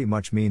age pretty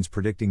much means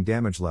predicting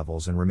damage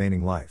levels and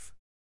remaining life.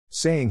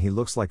 Saying he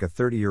looks like a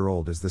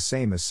 30-year-old is the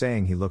same as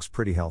saying he looks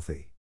pretty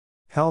healthy.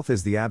 Health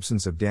is the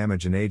absence of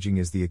damage and aging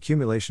is the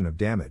accumulation of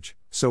damage,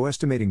 so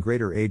estimating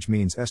greater age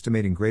means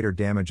estimating greater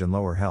damage and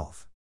lower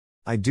health.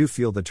 I do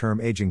feel the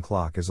term aging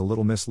clock is a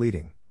little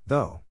misleading,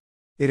 though.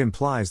 It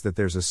implies that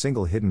there's a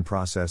single hidden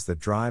process that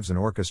drives and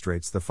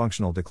orchestrates the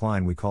functional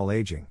decline we call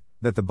aging,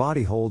 that the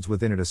body holds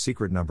within it a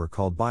secret number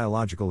called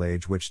biological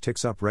age which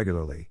ticks up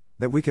regularly,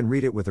 that we can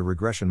read it with a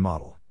regression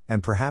model,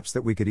 and perhaps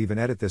that we could even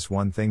edit this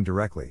one thing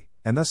directly,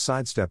 and thus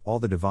sidestep all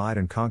the divide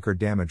and conquer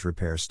damage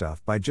repair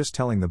stuff by just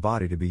telling the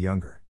body to be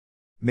younger.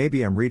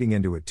 Maybe I'm reading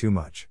into it too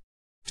much.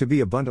 To be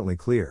abundantly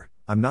clear,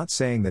 I'm not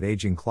saying that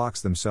aging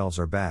clocks themselves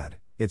are bad.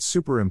 It's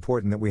super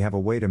important that we have a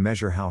way to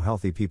measure how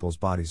healthy people's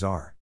bodies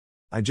are.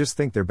 I just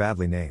think they're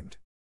badly named.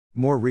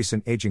 More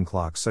recent aging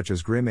clocks such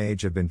as Grim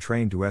Age have been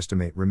trained to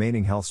estimate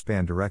remaining health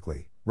span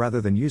directly, rather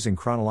than using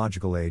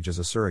chronological age as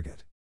a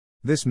surrogate.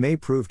 This may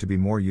prove to be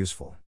more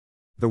useful.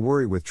 The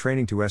worry with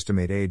training to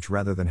estimate age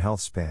rather than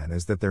health span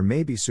is that there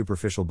may be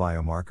superficial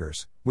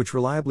biomarkers, which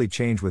reliably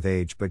change with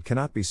age but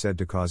cannot be said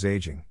to cause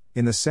aging,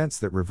 in the sense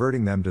that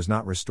reverting them does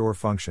not restore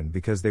function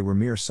because they were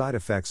mere side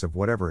effects of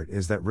whatever it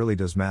is that really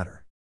does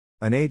matter.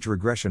 An age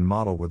regression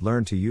model would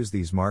learn to use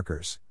these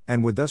markers,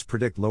 and would thus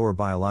predict lower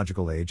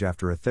biological age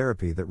after a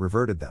therapy that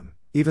reverted them,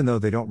 even though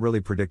they don't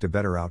really predict a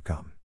better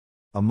outcome.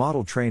 A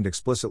model trained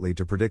explicitly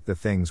to predict the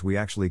things we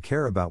actually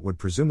care about would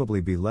presumably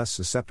be less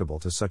susceptible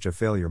to such a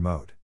failure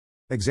mode.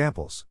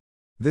 Examples.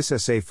 This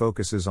essay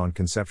focuses on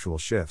conceptual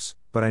shifts,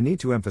 but I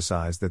need to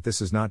emphasize that this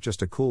is not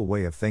just a cool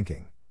way of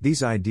thinking.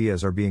 These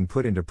ideas are being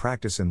put into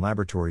practice in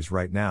laboratories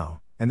right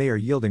now, and they are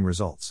yielding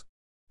results.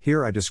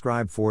 Here I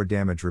describe 4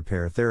 damage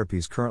repair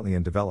therapies currently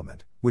in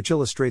development, which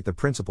illustrate the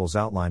principles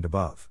outlined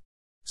above.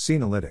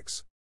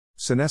 Senolytics.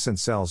 Senescent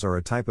cells are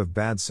a type of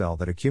bad cell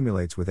that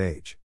accumulates with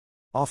age.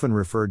 Often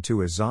referred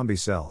to as zombie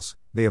cells,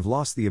 they have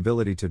lost the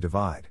ability to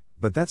divide,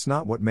 but that's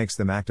not what makes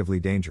them actively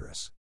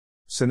dangerous.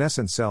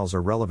 Senescent cells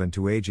are relevant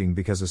to aging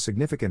because a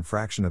significant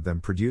fraction of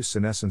them produce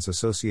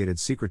senescence-associated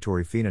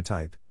secretory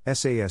phenotype,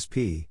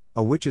 SASP,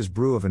 a witch's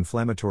brew of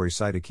inflammatory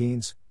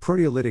cytokines,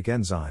 proteolytic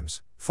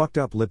enzymes, fucked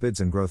up lipids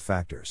and growth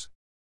factors.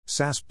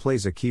 SASP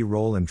plays a key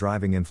role in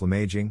driving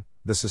inflammaging,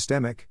 the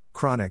systemic,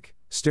 chronic,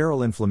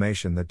 sterile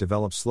inflammation that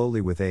develops slowly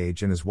with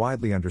age and is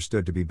widely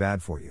understood to be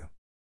bad for you.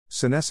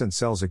 Senescent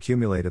cells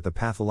accumulate at the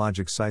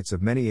pathologic sites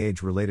of many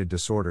age-related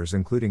disorders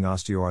including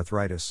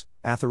osteoarthritis,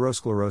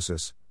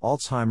 atherosclerosis,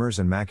 Alzheimer's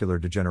and macular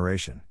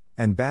degeneration,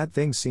 and bad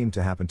things seem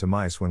to happen to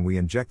mice when we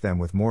inject them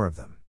with more of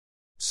them.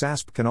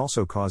 SASP can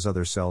also cause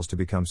other cells to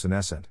become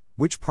senescent,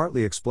 which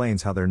partly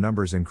explains how their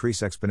numbers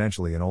increase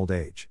exponentially in old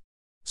age.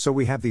 So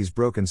we have these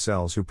broken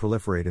cells who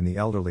proliferate in the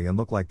elderly and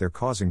look like they're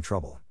causing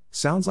trouble.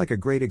 Sounds like a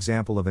great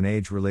example of an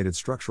age-related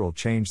structural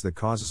change that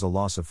causes a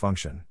loss of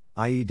function,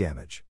 i.e.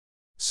 damage.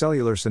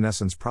 Cellular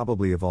senescence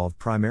probably evolved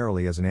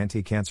primarily as an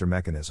anti-cancer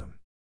mechanism.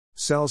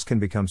 Cells can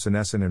become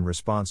senescent in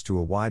response to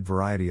a wide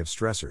variety of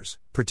stressors,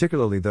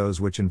 particularly those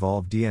which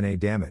involve DNA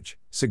damage,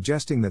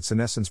 suggesting that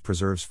senescence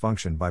preserves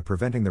function by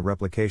preventing the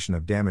replication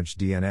of damaged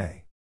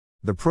DNA.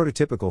 The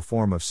prototypical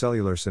form of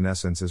cellular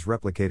senescence is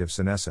replicative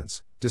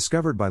senescence,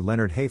 discovered by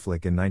Leonard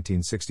Hayflick in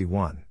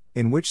 1961,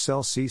 in which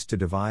cells cease to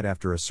divide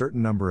after a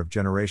certain number of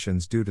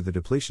generations due to the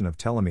depletion of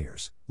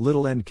telomeres,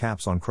 little end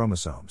caps on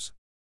chromosomes.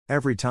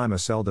 Every time a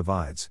cell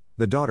divides,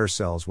 the daughter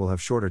cells will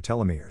have shorter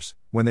telomeres.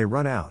 When they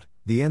run out,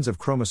 the ends of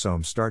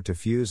chromosomes start to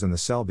fuse and the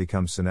cell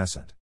becomes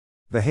senescent.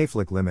 The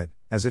Hayflick limit,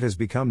 as it has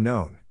become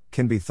known,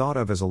 can be thought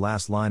of as a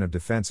last line of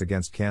defense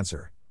against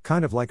cancer,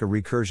 kind of like a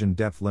recursion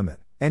depth limit.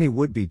 Any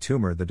would-be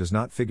tumor that does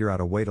not figure out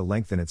a way to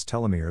lengthen its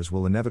telomeres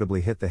will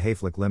inevitably hit the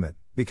Hayflick limit,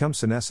 become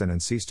senescent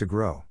and cease to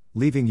grow,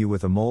 leaving you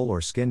with a mole or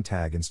skin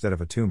tag instead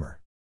of a tumor.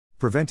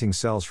 Preventing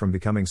cells from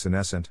becoming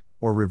senescent,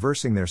 or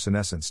reversing their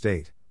senescent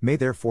state, may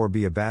therefore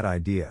be a bad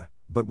idea,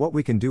 but what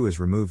we can do is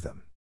remove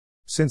them.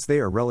 Since they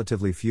are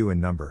relatively few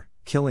in number,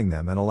 killing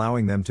them and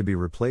allowing them to be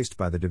replaced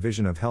by the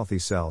division of healthy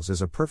cells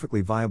is a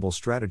perfectly viable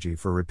strategy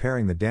for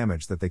repairing the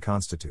damage that they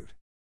constitute.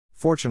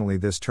 Fortunately,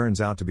 this turns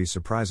out to be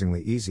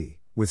surprisingly easy,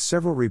 with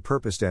several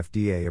repurposed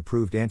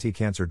FDA-approved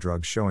anti-cancer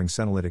drugs showing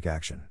senolytic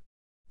action.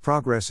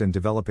 Progress in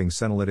developing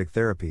senolytic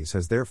therapies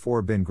has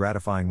therefore been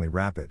gratifyingly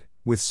rapid,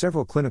 with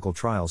several clinical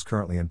trials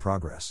currently in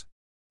progress.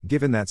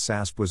 Given that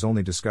SASP was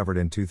only discovered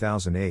in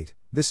 2008,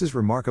 this is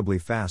remarkably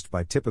fast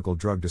by typical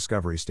drug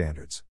discovery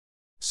standards.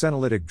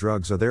 Senolytic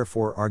drugs are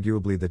therefore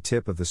arguably the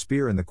tip of the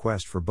spear in the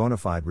quest for bona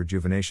fide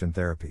rejuvenation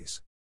therapies.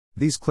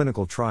 These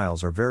clinical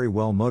trials are very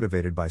well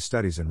motivated by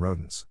studies in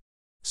rodents.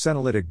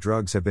 Senolytic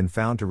drugs have been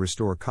found to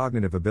restore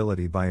cognitive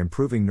ability by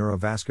improving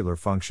neurovascular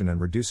function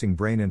and reducing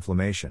brain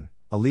inflammation,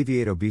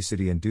 alleviate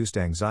obesity-induced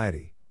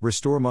anxiety,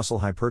 restore muscle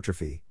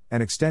hypertrophy,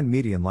 and extend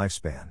median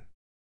lifespan.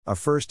 A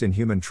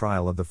first-in-human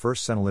trial of the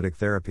first senolytic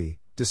therapy,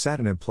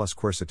 dasatinib plus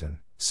quercetin,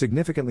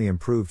 significantly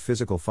improved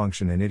physical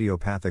function in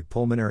idiopathic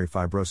pulmonary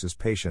fibrosis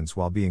patients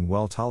while being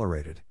well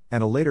tolerated,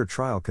 and a later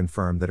trial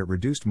confirmed that it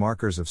reduced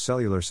markers of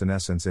cellular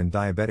senescence in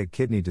diabetic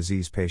kidney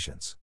disease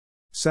patients.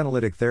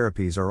 Senolytic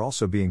therapies are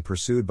also being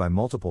pursued by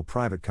multiple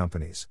private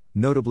companies,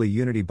 notably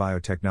Unity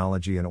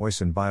Biotechnology and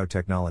Oisin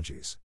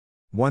Biotechnologies.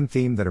 One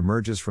theme that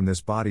emerges from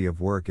this body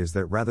of work is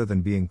that rather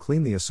than being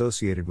cleanly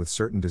associated with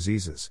certain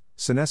diseases,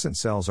 senescent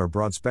cells are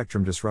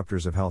broad-spectrum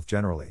disruptors of health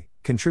generally,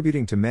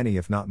 contributing to many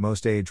if not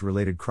most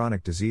age-related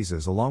chronic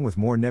diseases along with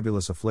more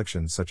nebulous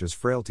afflictions such as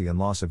frailty and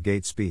loss of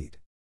gait speed.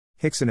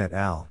 Hickson et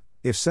al.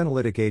 If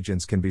senolytic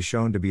agents can be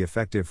shown to be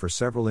effective for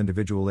several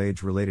individual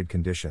age-related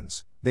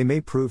conditions, they may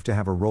prove to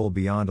have a role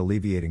beyond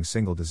alleviating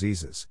single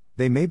diseases.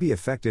 They may be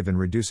effective in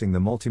reducing the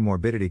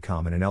multimorbidity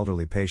common in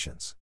elderly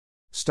patients.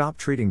 Stop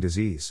treating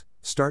disease,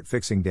 start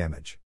fixing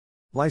damage.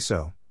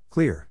 Lyso,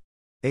 clear.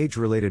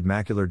 Age-related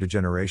macular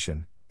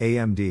degeneration,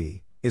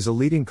 AMD, is a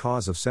leading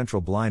cause of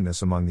central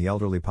blindness among the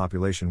elderly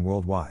population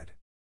worldwide.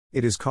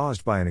 It is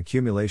caused by an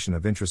accumulation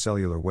of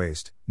intracellular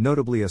waste,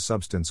 notably a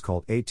substance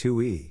called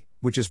A2E,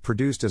 which is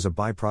produced as a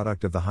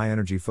byproduct of the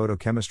high-energy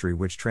photochemistry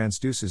which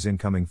transduces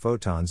incoming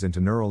photons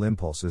into neural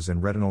impulses in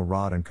retinal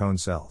rod and cone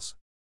cells.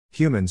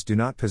 Humans do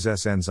not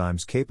possess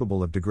enzymes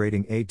capable of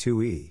degrading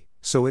A2E,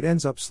 so it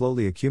ends up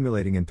slowly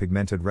accumulating in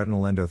pigmented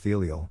retinal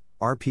endothelial,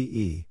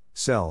 RPE,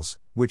 cells,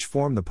 which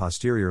form the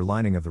posterior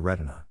lining of the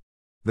retina.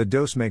 The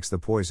dose makes the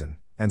poison,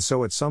 and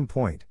so at some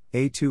point,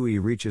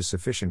 A2E reaches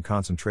sufficient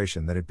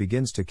concentration that it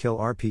begins to kill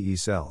RPE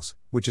cells,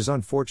 which is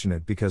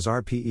unfortunate because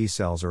RPE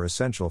cells are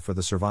essential for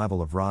the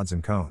survival of rods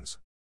and cones.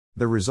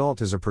 The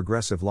result is a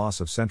progressive loss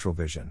of central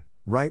vision,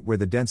 right where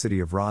the density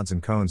of rods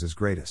and cones is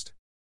greatest.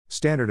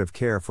 Standard of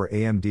care for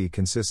AMD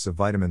consists of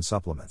vitamin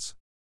supplements.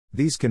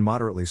 These can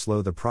moderately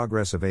slow the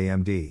progress of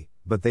AMD,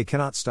 but they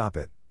cannot stop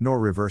it, nor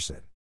reverse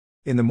it.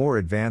 In the more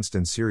advanced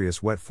and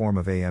serious wet form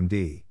of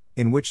AMD,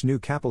 in which new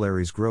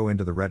capillaries grow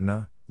into the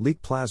retina,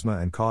 leak plasma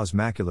and cause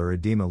macular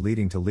edema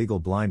leading to legal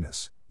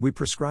blindness, we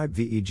prescribe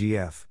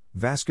VEGF,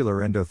 vascular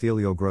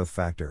endothelial growth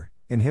factor,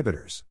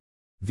 inhibitors.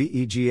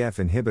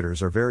 VEGF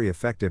inhibitors are very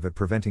effective at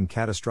preventing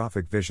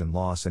catastrophic vision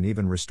loss and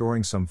even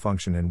restoring some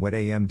function in wet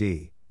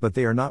AMD, but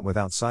they are not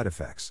without side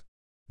effects.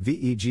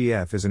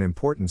 VEGF is an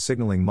important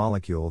signaling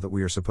molecule that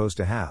we are supposed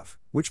to have,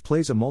 which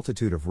plays a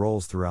multitude of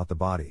roles throughout the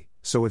body,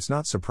 so it's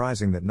not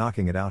surprising that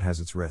knocking it out has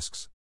its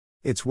risks.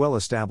 It's well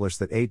established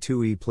that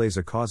A2E plays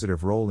a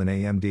causative role in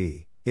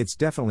AMD. It's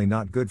definitely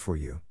not good for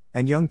you,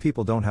 and young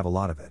people don't have a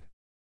lot of it.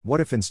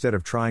 What if instead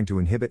of trying to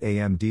inhibit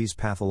AMD's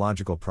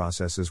pathological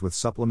processes with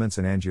supplements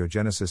and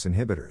angiogenesis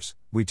inhibitors,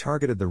 we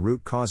targeted the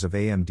root cause of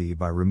AMD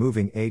by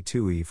removing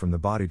A2E from the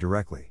body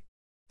directly?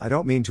 I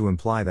don't mean to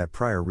imply that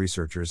prior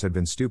researchers had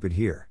been stupid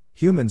here.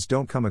 Humans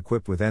don't come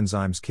equipped with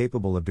enzymes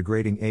capable of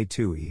degrading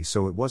A2E,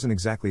 so it wasn't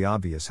exactly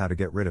obvious how to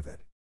get rid of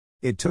it.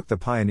 It took the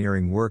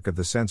pioneering work of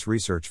the Sense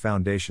Research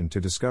Foundation to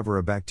discover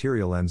a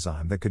bacterial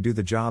enzyme that could do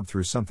the job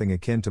through something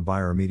akin to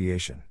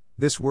bioremediation.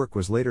 This work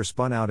was later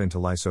spun out into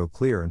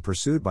LysoClear and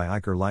pursued by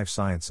Iker Life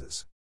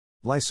Sciences.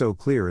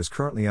 LysoClear is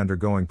currently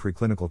undergoing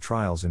preclinical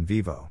trials in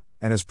vivo,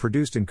 and has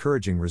produced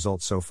encouraging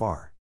results so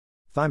far.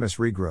 Thymus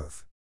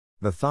regrowth.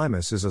 The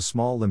thymus is a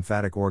small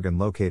lymphatic organ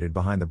located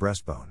behind the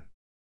breastbone.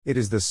 It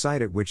is the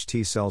site at which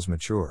T cells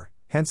mature,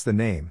 hence the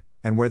name,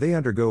 and where they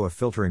undergo a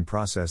filtering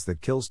process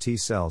that kills T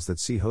cells that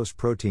see host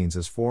proteins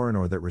as foreign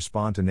or that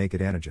respond to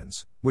naked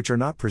antigens, which are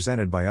not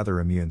presented by other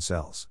immune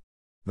cells.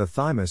 The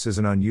thymus is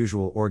an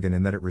unusual organ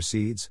in that it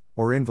recedes,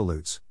 or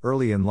involutes,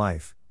 early in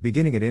life,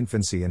 beginning at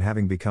infancy and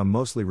having become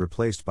mostly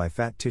replaced by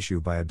fat tissue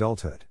by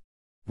adulthood.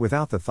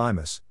 Without the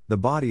thymus, the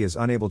body is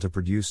unable to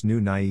produce new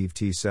naive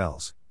T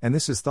cells, and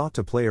this is thought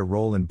to play a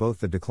role in both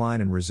the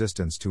decline in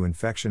resistance to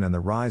infection and the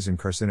rise in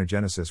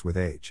carcinogenesis with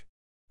age.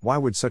 Why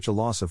would such a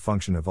loss of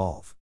function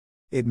evolve?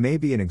 It may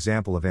be an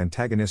example of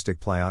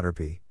antagonistic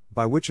pleiotropy,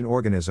 by which an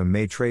organism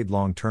may trade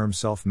long-term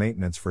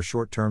self-maintenance for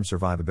short-term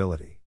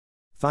survivability.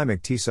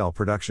 Thymic T-cell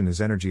production is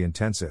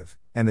energy-intensive,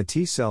 and the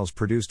T-cells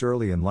produced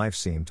early in life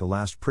seem to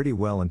last pretty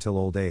well until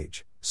old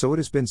age, so it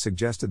has been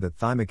suggested that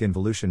thymic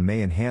involution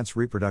may enhance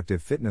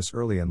reproductive fitness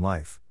early in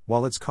life,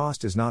 while its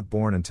cost is not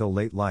borne until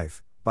late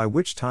life, by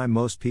which time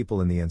most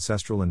people in the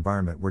ancestral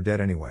environment were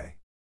dead anyway.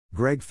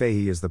 Greg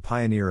Fahey is the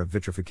pioneer of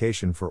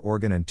vitrification for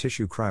organ and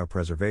tissue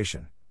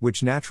cryopreservation,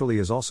 which naturally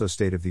is also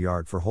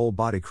state-of-the-art for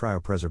whole-body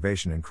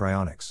cryopreservation in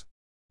cryonics.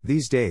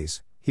 These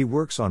days, he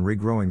works on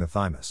regrowing the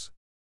thymus.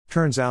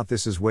 Turns out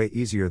this is way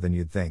easier than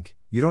you'd think.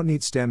 You don't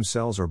need stem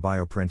cells or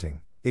bioprinting.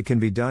 It can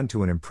be done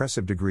to an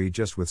impressive degree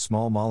just with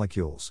small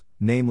molecules,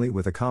 namely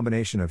with a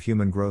combination of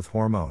human growth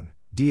hormone,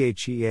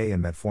 DHEA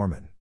and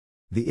metformin.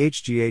 The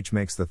HGH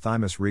makes the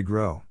thymus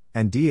regrow,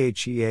 and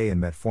DHEA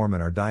and metformin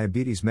are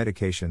diabetes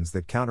medications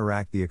that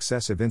counteract the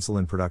excessive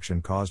insulin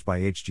production caused by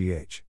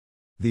HGH.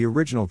 The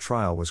original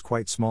trial was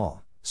quite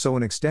small, so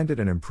an extended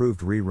and improved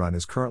rerun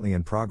is currently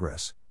in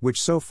progress,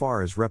 which so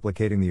far is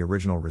replicating the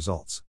original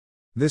results.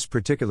 This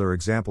particular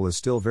example is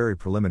still very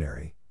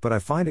preliminary, but I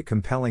find it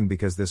compelling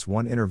because this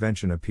one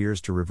intervention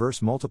appears to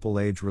reverse multiple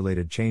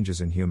age-related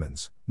changes in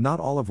humans, not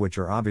all of which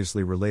are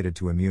obviously related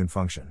to immune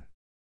function.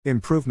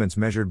 Improvements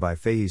measured by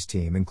Fahey's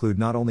team include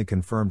not only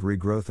confirmed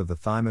regrowth of the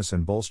thymus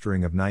and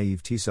bolstering of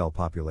naive T-cell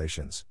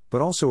populations,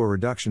 but also a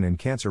reduction in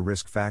cancer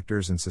risk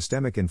factors and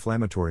systemic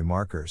inflammatory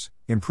markers,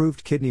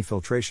 improved kidney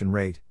filtration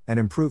rate, and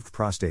improved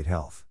prostate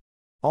health.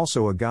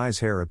 Also, a guy's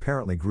hair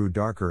apparently grew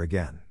darker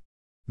again.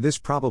 This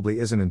probably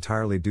isn't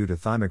entirely due to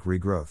thymic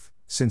regrowth,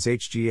 since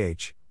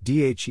HGH,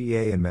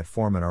 DHEA and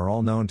metformin are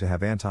all known to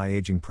have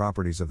anti-aging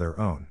properties of their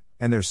own,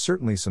 and there's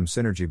certainly some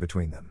synergy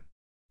between them.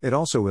 It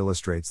also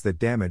illustrates that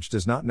damage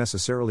does not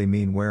necessarily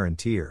mean wear and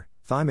tear.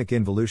 Thymic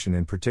involution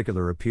in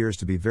particular appears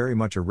to be very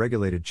much a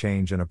regulated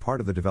change and a part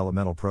of the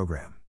developmental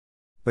program.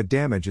 But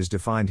damage is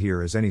defined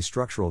here as any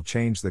structural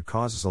change that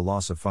causes a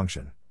loss of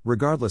function,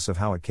 regardless of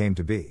how it came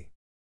to be.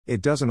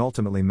 It doesn't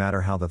ultimately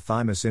matter how the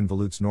thymus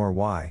involutes nor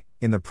why,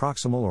 in the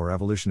proximal or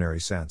evolutionary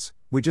sense,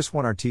 we just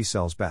want our T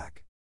cells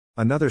back.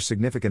 Another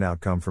significant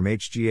outcome from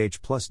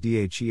HGH plus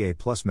DHEA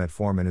plus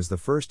metformin is the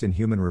first in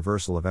human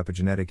reversal of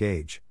epigenetic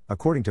age,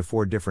 according to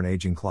 4 different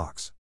aging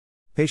clocks.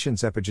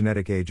 Patients'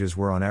 epigenetic ages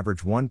were on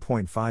average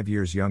 1.5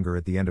 years younger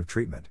at the end of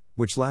treatment,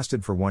 which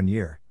lasted for 1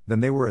 year, than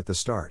they were at the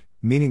start,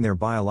 meaning their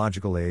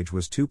biological age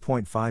was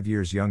 2.5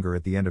 years younger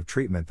at the end of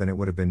treatment than it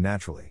would have been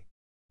naturally.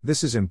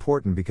 This is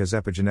important because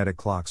epigenetic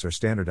clocks are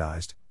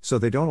standardized, so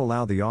they don't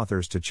allow the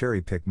authors to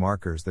cherry-pick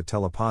markers that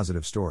tell a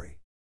positive story.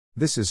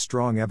 This is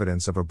strong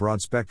evidence of a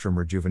broad-spectrum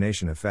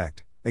rejuvenation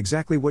effect,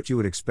 exactly what you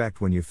would expect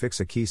when you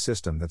fix a key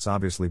system that's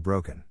obviously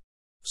broken.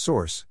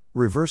 Source: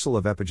 Reversal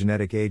of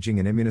epigenetic aging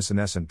and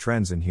immunosenescent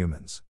trends in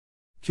humans.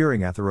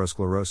 Curing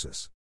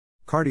atherosclerosis.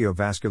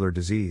 Cardiovascular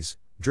disease,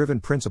 driven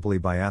principally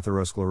by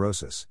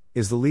atherosclerosis,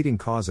 is the leading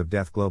cause of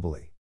death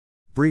globally.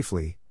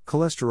 Briefly,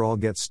 cholesterol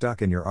gets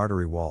stuck in your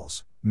artery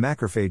walls,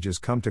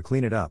 macrophages come to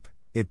clean it up,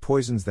 it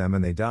poisons them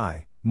and they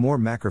die, more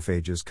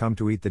macrophages come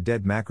to eat the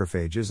dead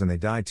macrophages and they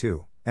die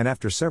too. And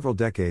after several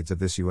decades of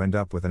this you end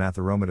up with an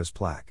atheromatous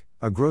plaque,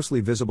 a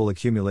grossly visible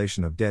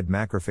accumulation of dead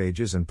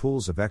macrophages and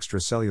pools of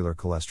extracellular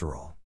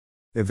cholesterol.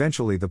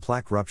 Eventually the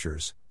plaque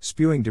ruptures,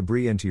 spewing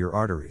debris into your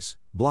arteries,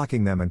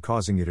 blocking them and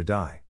causing you to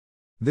die.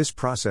 This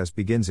process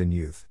begins in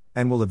youth,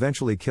 and will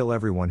eventually kill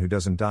everyone who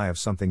doesn't die of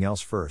something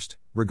else first,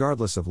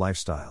 regardless of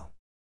lifestyle.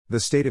 The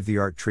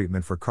state-of-the-art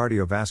treatment for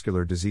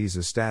cardiovascular disease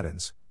is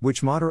statins,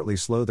 which moderately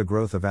slow the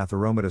growth of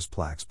atheromatous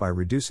plaques by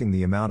reducing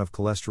the amount of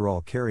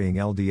cholesterol-carrying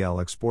LDL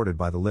exported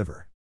by the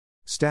liver.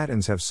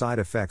 Statins have side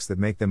effects that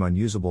make them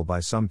unusable by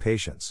some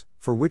patients,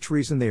 for which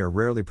reason they are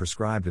rarely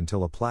prescribed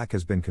until a plaque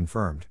has been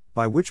confirmed,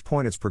 by which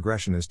point its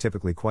progression is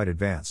typically quite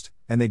advanced,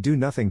 and they do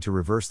nothing to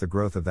reverse the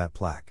growth of that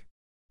plaque.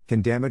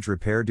 Can damage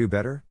repair do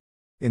better?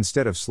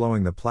 Instead of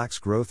slowing the plaque's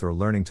growth or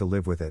learning to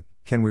live with it,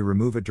 can we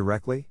remove it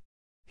directly?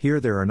 Here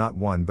there are not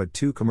one but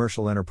 2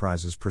 commercial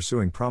enterprises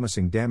pursuing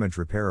promising damage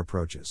repair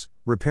approaches: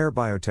 Repair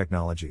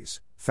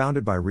Biotechnologies,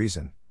 founded by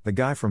Reason, the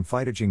guy from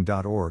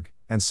PhilJackson.org,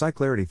 and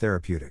Cyclarity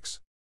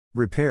Therapeutics.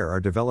 Repair are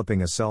developing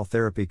a cell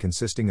therapy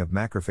consisting of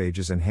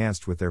macrophages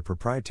enhanced with their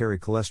proprietary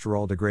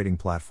cholesterol-degrading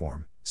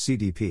platform,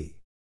 CDP.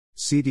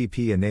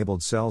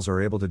 CDP-enabled cells are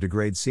able to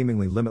degrade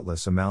seemingly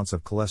limitless amounts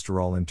of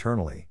cholesterol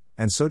internally,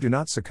 and so do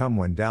not succumb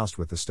when doused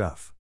with the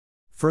stuff.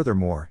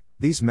 Furthermore,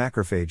 these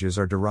macrophages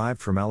are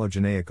derived from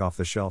allogeneic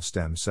off-the-shelf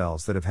stem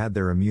cells that have had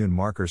their immune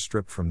markers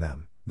stripped from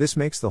them. This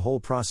makes the whole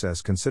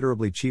process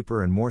considerably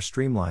cheaper and more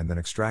streamlined than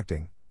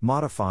extracting,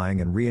 modifying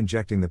and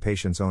re-injecting the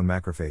patient's own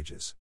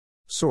macrophages.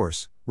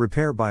 Source: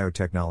 Repair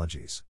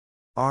Biotechnologies.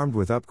 Armed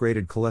with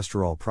upgraded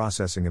cholesterol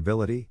processing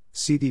ability,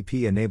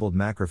 CDP-enabled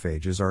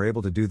macrophages are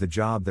able to do the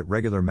job that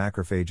regular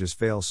macrophages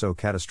fail so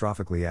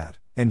catastrophically at.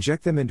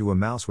 Inject them into a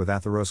mouse with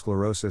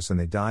atherosclerosis and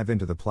they dive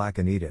into the plaque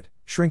and eat it,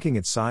 shrinking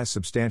its size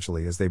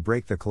substantially as they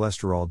break the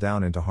cholesterol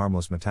down into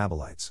harmless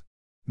metabolites.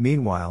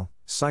 Meanwhile,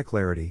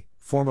 Cyclarity,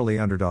 formerly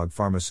Underdog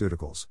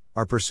Pharmaceuticals,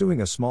 are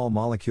pursuing a small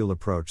molecule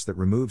approach that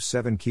removes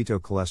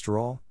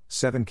 7-keto-cholesterol,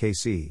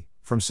 7-KC,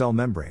 from cell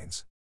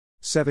membranes.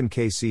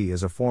 7-KC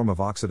is a form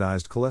of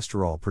oxidized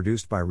cholesterol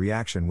produced by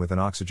reaction with an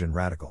oxygen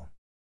radical.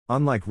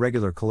 Unlike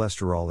regular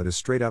cholesterol, it is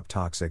straight up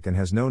toxic and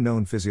has no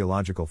known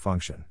physiological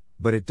function,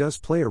 but it does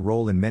play a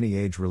role in many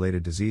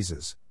age-related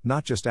diseases,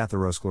 not just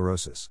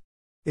atherosclerosis.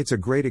 It's a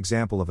great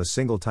example of a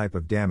single type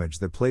of damage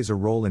that plays a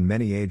role in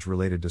many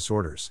age-related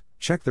disorders.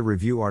 Check the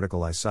review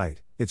article I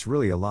cite, it's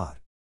really a lot.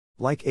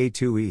 Like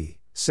A2E,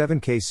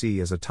 7-KC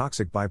is a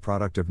toxic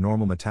byproduct of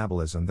normal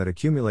metabolism that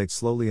accumulates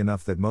slowly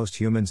enough that most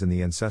humans in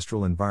the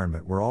ancestral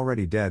environment were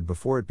already dead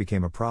before it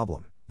became a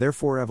problem,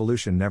 therefore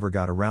evolution never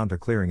got around to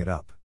clearing it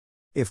up.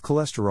 If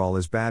cholesterol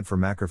is bad for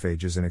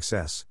macrophages in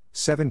excess,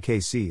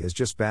 7-KC is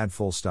just bad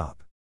full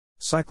stop.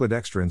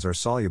 Cyclodextrins are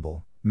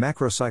soluble,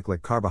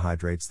 macrocyclic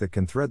carbohydrates that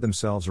can thread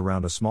themselves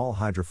around a small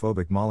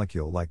hydrophobic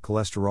molecule like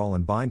cholesterol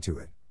and bind to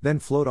it, then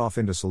float off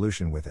into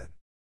solution with it.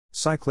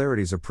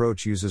 Cyclarity's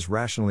approach uses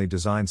rationally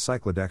designed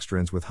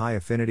cyclodextrins with high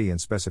affinity and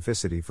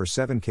specificity for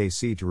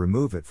 7-KC to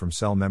remove it from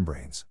cell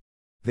membranes.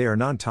 They are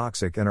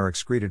non-toxic and are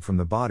excreted from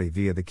the body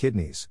via the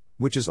kidneys,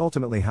 which is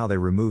ultimately how they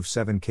remove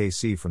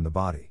 7-kc from the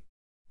body.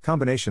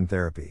 Combination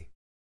therapy.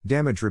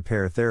 Damage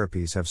repair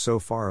therapies have so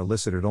far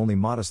elicited only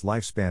modest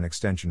lifespan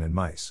extension in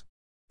mice.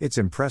 It's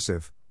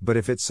impressive, but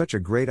if it's such a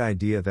great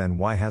idea, then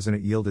why hasn't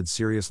it yielded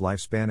serious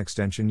lifespan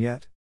extension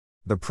yet?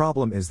 The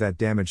problem is that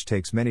damage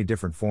takes many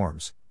different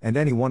forms, and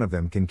any one of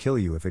them can kill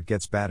you if it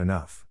gets bad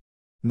enough.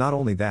 Not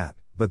only that,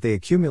 but they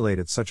accumulate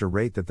at such a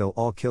rate that they'll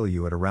all kill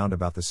you at around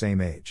about the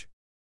same age.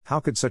 How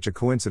could such a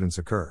coincidence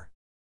occur?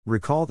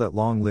 Recall that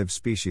long-lived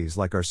species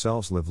like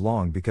ourselves live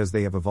long because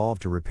they have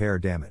evolved to repair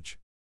damage.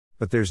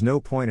 But there's no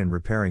point in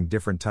repairing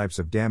different types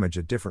of damage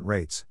at different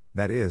rates,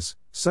 that is,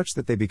 such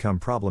that they become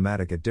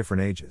problematic at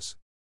different ages.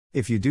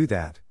 If you do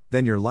that,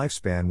 then your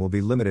lifespan will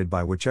be limited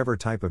by whichever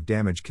type of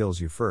damage kills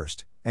you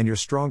first, and your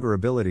stronger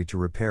ability to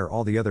repair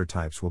all the other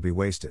types will be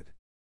wasted.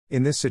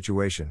 In this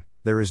situation,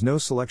 there is no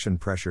selection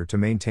pressure to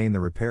maintain the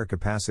repair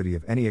capacity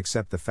of any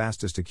except the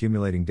fastest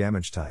accumulating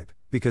damage type,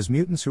 because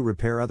mutants who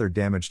repair other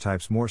damage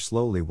types more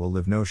slowly will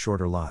live no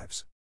shorter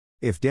lives.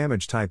 If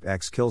damage type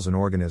X kills an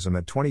organism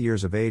at 20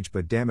 years of age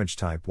but damage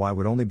type Y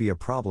would only be a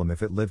problem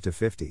if it lived to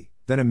 50,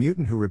 then a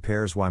mutant who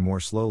repairs Y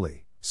more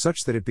slowly,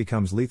 such that it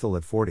becomes lethal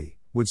at 40,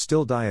 would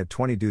still die at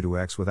 20 due to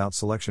X without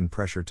selection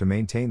pressure to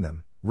maintain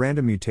them.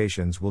 Random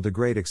mutations will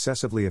degrade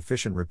excessively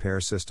efficient repair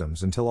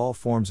systems until all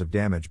forms of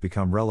damage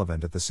become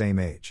relevant at the same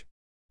age.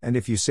 And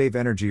if you save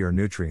energy or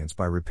nutrients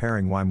by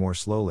repairing Y more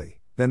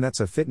slowly, then that's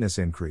a fitness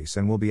increase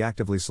and will be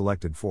actively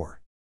selected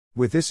for.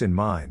 With this in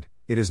mind,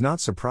 it is not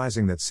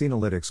surprising that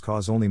senolytics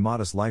cause only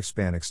modest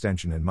lifespan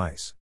extension in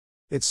mice.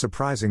 It's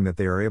surprising that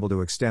they are able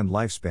to extend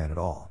lifespan at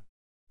all.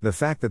 The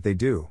fact that they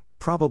do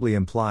probably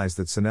implies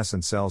that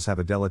senescent cells have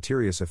a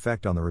deleterious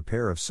effect on the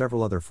repair of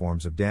several other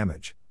forms of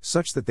damage,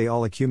 such that they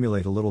all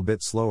accumulate a little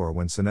bit slower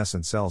when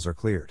senescent cells are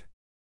cleared.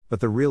 But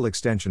the real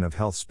extension of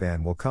health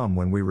span will come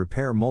when we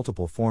repair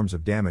multiple forms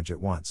of damage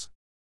at once.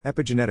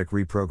 Epigenetic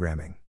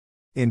reprogramming.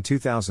 In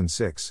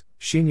 2006,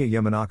 Shinya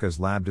Yamanaka's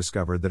lab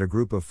discovered that a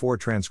group of 4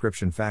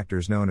 transcription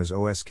factors known as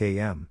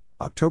OSKM,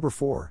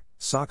 October4,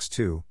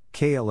 SOX2,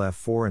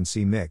 KLF4 and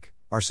c-MYC,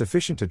 are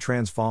sufficient to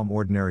transform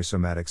ordinary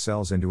somatic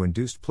cells into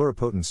induced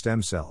pluripotent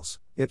stem cells,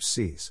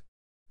 IPSCs.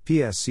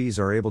 PSCs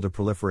are able to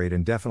proliferate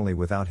indefinitely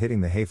without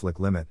hitting the Hayflick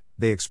limit.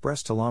 They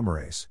express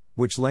telomerase,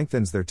 which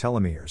lengthens their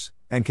telomeres,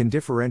 and can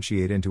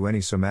differentiate into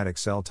any somatic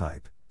cell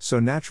type, so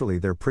naturally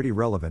they're pretty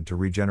relevant to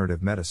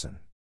regenerative medicine.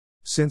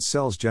 Since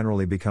cells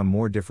generally become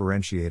more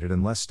differentiated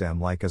and less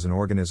stem-like as an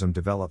organism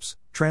develops,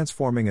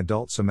 transforming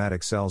adult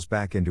somatic cells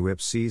back into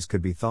IPSCs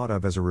could be thought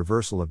of as a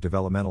reversal of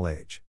developmental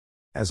age.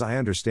 As I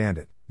understand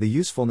it, the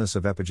usefulness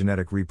of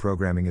epigenetic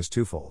reprogramming is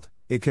twofold.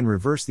 It can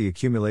reverse the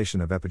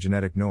accumulation of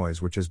epigenetic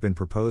noise, which has been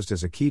proposed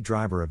as a key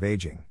driver of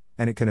aging,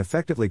 and it can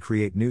effectively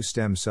create new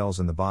stem cells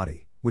in the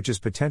body, which is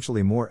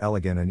potentially more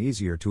elegant and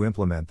easier to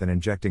implement than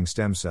injecting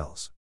stem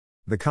cells.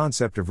 The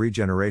concept of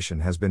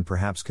regeneration has been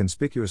perhaps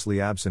conspicuously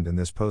absent in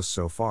this post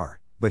so far,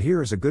 but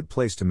here is a good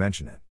place to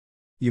mention it.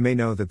 You may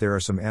know that there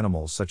are some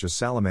animals such as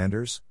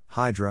salamanders,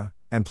 hydra,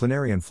 and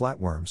planarian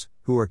flatworms,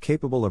 who are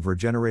capable of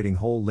regenerating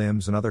whole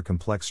limbs and other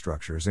complex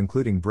structures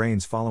including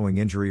brains following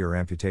injury or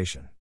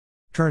amputation.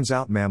 Turns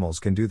out mammals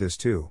can do this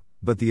too,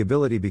 but the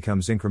ability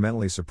becomes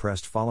incrementally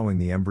suppressed following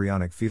the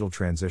embryonic fetal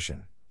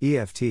transition,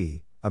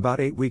 EFT, about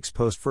 8 weeks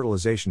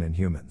post-fertilization in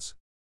humans.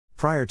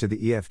 Prior to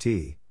the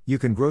EFT, you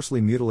can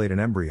grossly mutilate an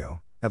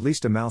embryo, at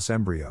least a mouse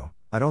embryo.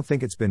 I don't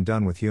think it's been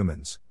done with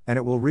humans, and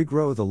it will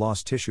regrow the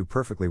lost tissue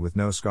perfectly with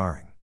no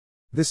scarring.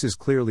 This is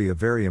clearly a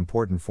very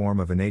important form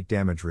of innate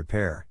damage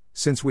repair,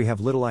 since we have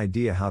little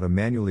idea how to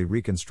manually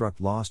reconstruct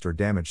lost or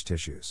damaged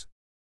tissues.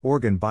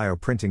 Organ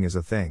bioprinting is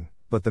a thing,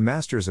 but the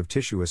masters of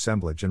tissue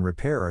assemblage and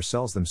repair are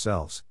cells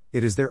themselves.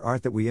 It is their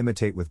art that we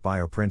imitate with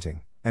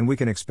bioprinting, and we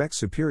can expect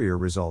superior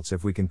results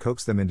if we can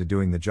coax them into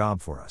doing the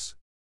job for us.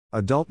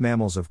 Adult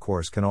mammals of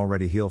course can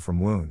already heal from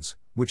wounds,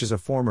 which is a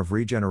form of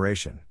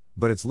regeneration,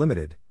 but it's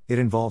limited, it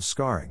involves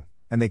scarring,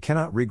 and they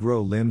cannot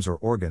regrow limbs or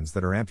organs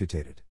that are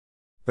amputated.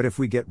 But if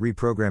we get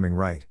reprogramming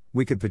right,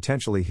 we could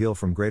potentially heal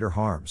from greater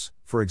harms.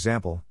 For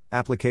example,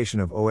 application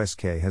of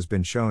OSK has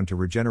been shown to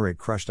regenerate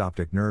crushed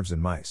optic nerves in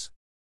mice.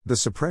 The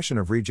suppression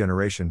of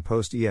regeneration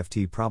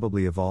post-EFT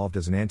probably evolved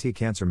as an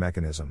anti-cancer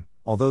mechanism,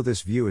 although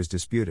this view is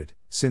disputed,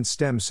 since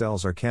stem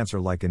cells are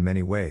cancer-like in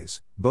many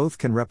ways, both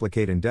can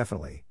replicate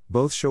indefinitely,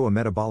 both show a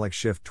metabolic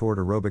shift toward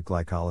aerobic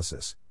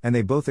glycolysis, and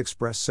they both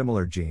express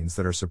similar genes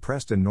that are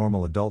suppressed in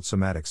normal adult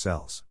somatic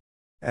cells.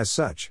 As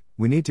such,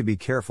 we need to be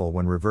careful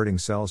when reverting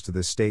cells to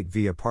this state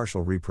via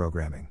partial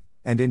reprogramming,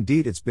 and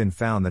indeed it's been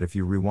found that if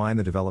you rewind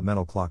the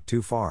developmental clock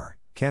too far,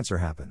 cancer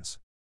happens.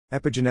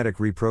 Epigenetic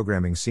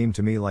reprogramming seemed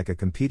to me like a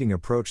competing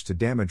approach to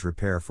damage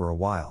repair for a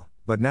while,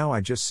 but now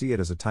I just see it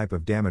as a type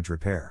of damage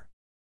repair.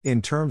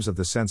 In terms of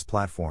the Sense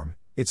platform,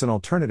 it's an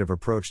alternative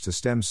approach to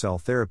stem cell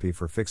therapy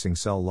for fixing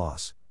cell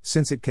loss,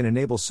 since it can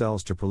enable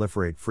cells to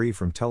proliferate free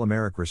from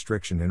telomeric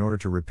restriction in order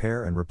to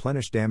repair and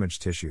replenish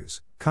damaged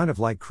tissues, kind of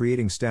like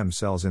creating stem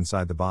cells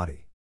inside the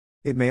body.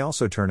 It may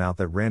also turn out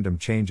that random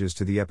changes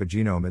to the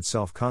epigenome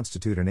itself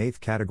constitute an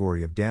eighth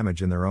category of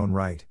damage in their own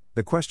right.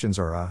 The questions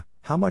are A.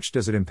 How much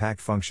does it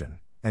impact function?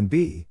 And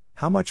B.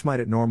 How much might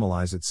it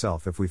normalize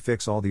itself if we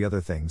fix all the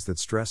other things that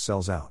stress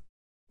cells out?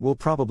 We'll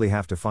probably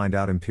have to find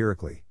out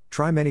empirically,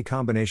 try many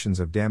combinations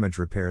of damage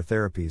repair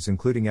therapies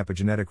including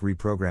epigenetic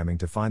reprogramming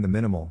to find the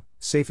minimal,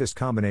 safest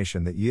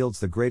combination that yields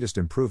the greatest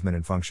improvement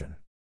in function.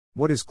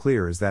 What is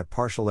clear is that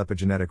partial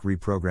epigenetic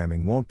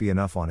reprogramming won't be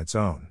enough on its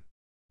own.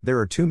 There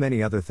are too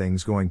many other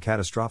things going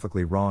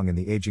catastrophically wrong in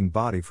the aging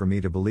body for me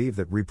to believe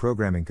that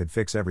reprogramming could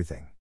fix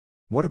everything.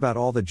 What about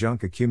all the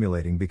junk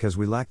accumulating because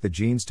we lack the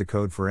genes to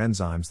code for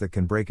enzymes that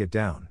can break it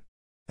down?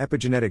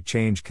 Epigenetic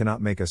change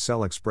cannot make a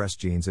cell express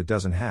genes it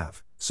doesn't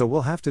have, so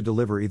we'll have to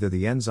deliver either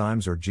the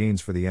enzymes or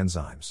genes for the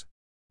enzymes.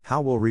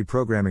 How will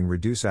reprogramming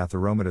reduce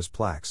atheromatous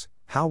plaques?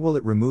 How will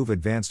it remove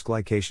advanced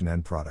glycation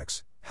end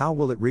products? How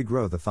will it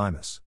regrow the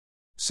thymus?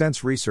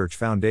 Sense Research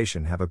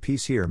Foundation have a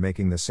piece here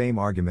making the same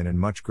argument in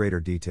much greater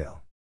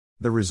detail.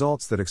 The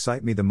results that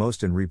excite me the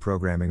most in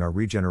reprogramming are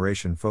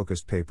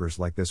regeneration-focused papers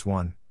like this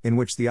one, in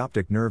which the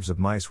optic nerves of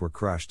mice were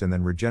crushed and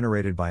then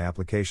regenerated by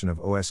application of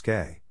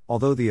OSK,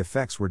 although the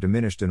effects were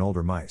diminished in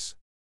older mice.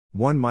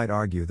 One might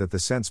argue that the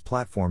Sense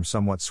platform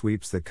somewhat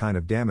sweeps that kind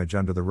of damage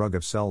under the rug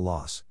of cell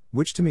loss,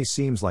 which to me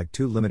seems like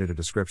too limited a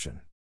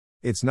description.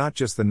 It's not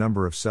just the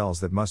number of cells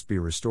that must be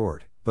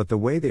restored, but the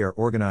way they are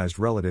organized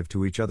relative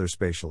to each other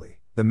spatially.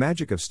 The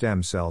magic of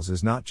stem cells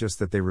is not just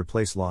that they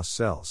replace lost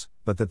cells,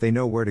 but that they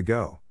know where to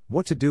go,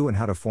 what to do and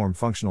how to form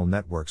functional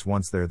networks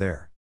once they're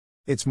there.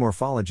 It's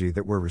morphology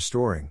that we're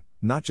restoring,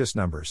 not just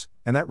numbers,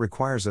 and that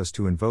requires us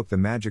to invoke the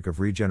magic of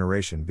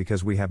regeneration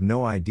because we have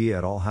no idea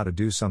at all how to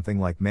do something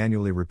like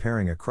manually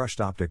repairing a crushed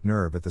optic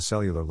nerve at the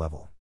cellular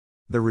level.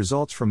 The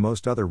results from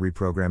most other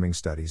reprogramming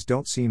studies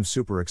don't seem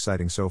super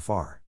exciting so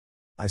far.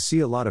 I see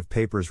a lot of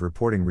papers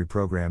reporting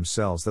reprogrammed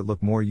cells that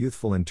look more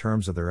youthful in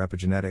terms of their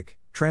epigenetic,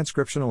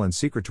 transcriptional and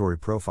secretory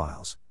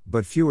profiles,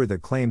 but fewer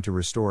that claim to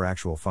restore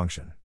actual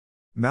function.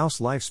 Mouse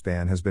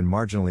lifespan has been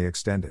marginally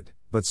extended,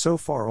 but so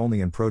far only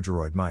in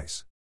progeroid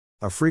mice.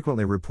 A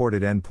frequently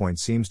reported endpoint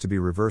seems to be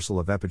reversal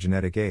of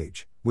epigenetic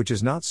age, which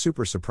is not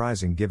super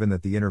surprising given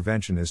that the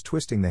intervention is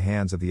twisting the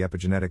hands of the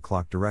epigenetic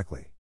clock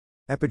directly.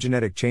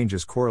 Epigenetic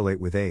changes correlate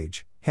with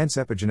age, hence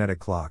epigenetic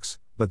clocks,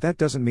 but that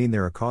doesn't mean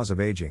they're a cause of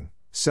aging.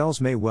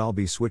 Cells may well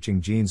be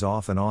switching genes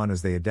off and on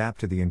as they adapt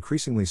to the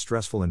increasingly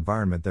stressful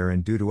environment they're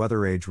in due to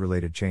other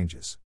age-related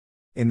changes.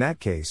 In that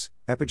case,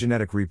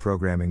 epigenetic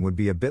reprogramming would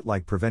be a bit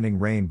like preventing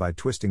rain by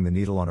twisting the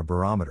needle on a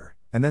barometer,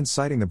 and then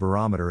citing the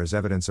barometer as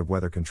evidence of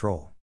weather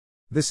control.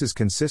 This is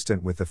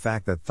consistent with the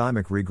fact that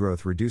thymic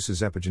regrowth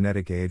reduces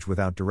epigenetic age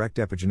without direct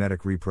epigenetic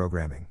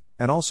reprogramming,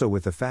 and also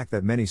with the fact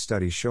that many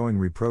studies showing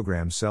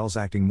reprogrammed cells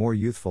acting more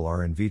youthful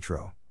are in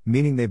vitro,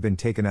 meaning they've been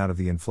taken out of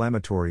the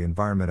inflammatory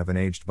environment of an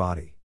aged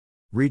body.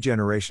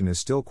 Regeneration is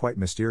still quite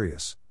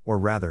mysterious, or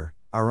rather,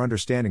 our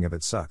understanding of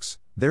it sucks,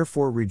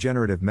 therefore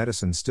regenerative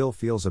medicine still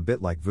feels a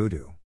bit like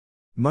voodoo.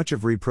 Much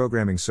of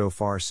reprogramming so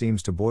far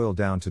seems to boil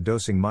down to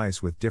dosing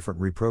mice with different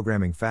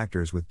reprogramming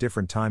factors with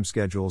different time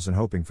schedules and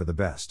hoping for the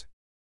best.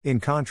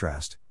 In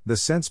contrast, the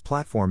Sense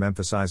platform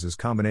emphasizes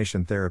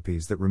combination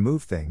therapies that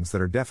remove things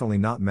that are definitely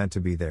not meant to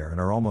be there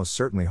and are almost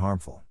certainly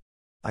harmful.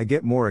 I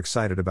get more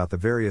excited about the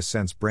various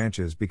Sense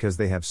branches because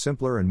they have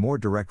simpler and more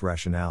direct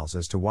rationales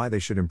as to why they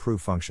should improve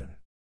function.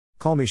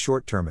 Call me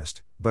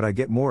short-termist, but I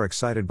get more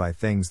excited by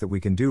things that we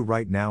can do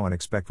right now and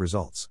expect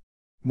results.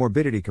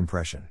 Morbidity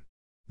compression.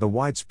 The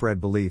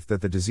widespread belief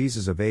that the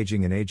diseases of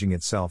aging and aging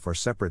itself are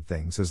separate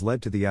things has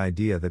led to the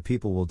idea that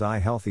people will die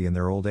healthy in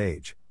their old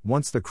age,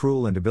 once the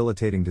cruel and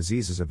debilitating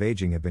diseases of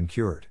aging have been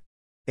cured.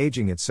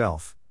 Aging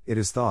itself, it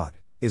is thought,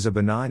 is a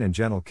benign and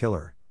gentle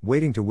killer,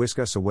 waiting to whisk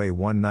us away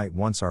one night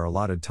once our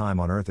allotted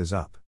time on Earth is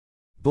up.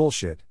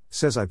 Bullshit,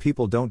 says I.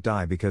 People don't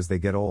die because they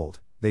get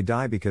old, they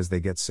die because they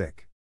get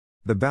sick.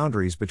 The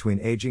boundaries between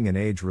aging and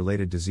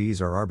age-related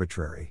disease are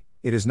arbitrary.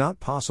 It is not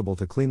possible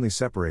to cleanly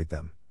separate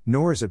them,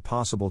 nor is it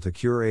possible to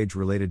cure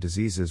age-related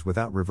diseases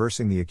without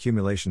reversing the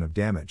accumulation of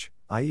damage,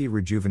 i.e.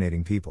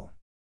 rejuvenating people.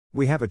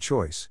 We have a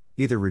choice,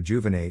 either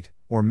rejuvenate,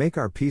 or make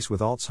our peace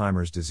with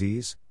Alzheimer's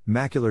disease,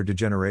 macular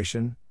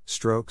degeneration,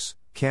 strokes,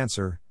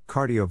 cancer,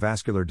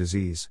 cardiovascular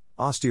disease,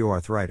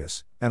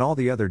 osteoarthritis, and all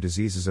the other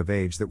diseases of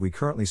age that we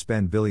currently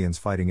spend billions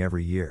fighting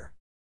every year.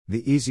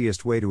 The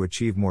easiest way to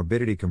achieve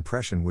morbidity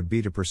compression would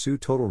be to pursue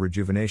total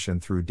rejuvenation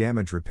through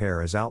damage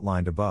repair as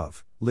outlined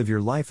above, live your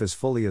life as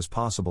fully as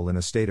possible in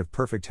a state of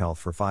perfect health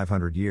for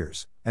 500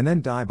 years, and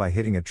then die by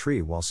hitting a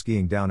tree while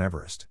skiing down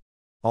Everest.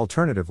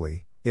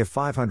 Alternatively, if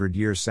 500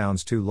 years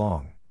sounds too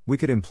long, we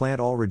could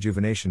implant all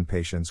rejuvenation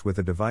patients with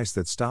a device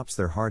that stops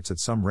their hearts at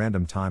some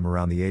random time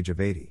around the age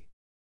of 80.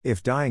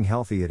 If dying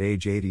healthy at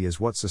age 80 is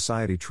what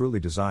society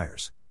truly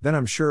desires, then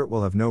I'm sure it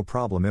will have no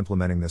problem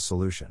implementing this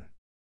solution.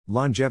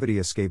 Longevity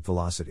escape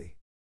velocity.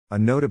 A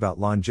note about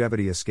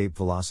longevity escape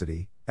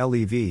velocity,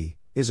 LEV,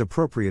 is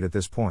appropriate at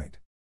this point.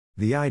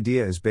 The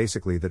idea is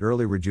basically that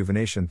early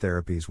rejuvenation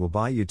therapies will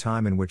buy you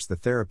time in which the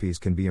therapies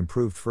can be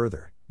improved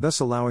further, thus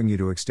allowing you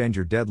to extend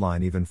your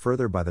deadline even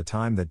further by the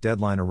time that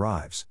deadline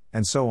arrives,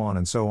 and so on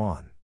and so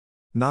on.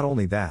 Not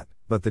only that,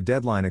 but the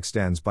deadline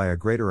extends by a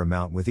greater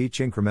amount with each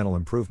incremental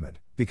improvement,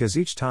 because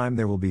each time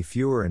there will be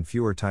fewer and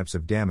fewer types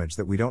of damage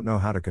that we don't know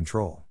how to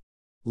control.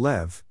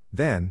 LEV,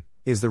 then,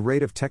 is the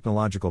rate of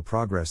technological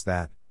progress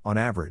that, on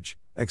average,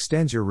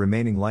 extends your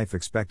remaining life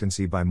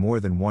expectancy by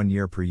more than 1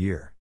 year per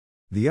year.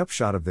 The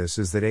upshot of this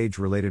is that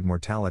age-related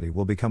mortality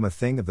will become a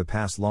thing of the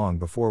past long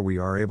before we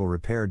are able to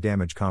repair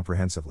damage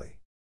comprehensively.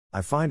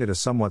 I find it a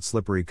somewhat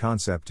slippery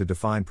concept to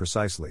define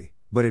precisely,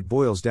 but it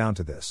boils down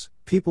to this: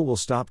 people will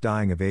stop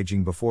dying of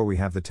aging before we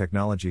have the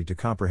technology to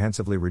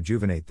comprehensively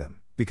rejuvenate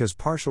them, because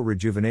partial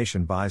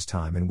rejuvenation buys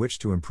time in which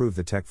to improve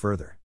the tech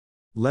further.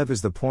 LEV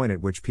is the point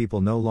at which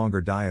people no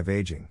longer die of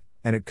aging,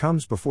 and it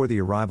comes before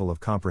the arrival of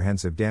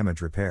comprehensive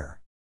damage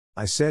repair.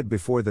 I said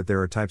before that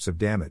there are types of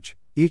damage,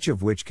 each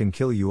of which can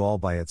kill you all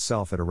by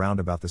itself at around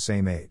about the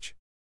same age.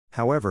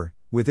 However,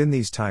 within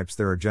these types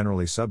there are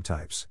generally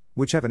subtypes,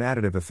 which have an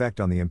additive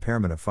effect on the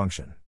impairment of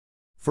function.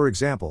 For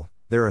example,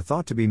 there are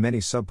thought to be many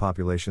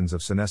subpopulations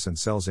of senescent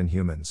cells in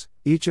humans,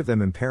 each of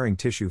them impairing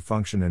tissue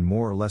function in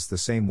more or less the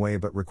same way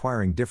but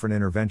requiring different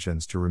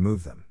interventions to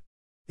remove them.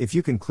 If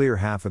you can clear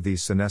half of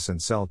these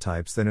senescent cell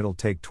types, then it'll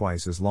take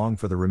twice as long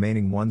for the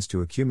remaining ones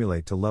to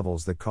accumulate to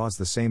levels that cause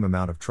the same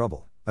amount of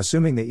trouble,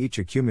 assuming they each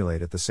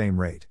accumulate at the same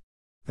rate.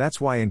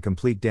 That's why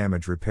incomplete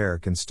damage repair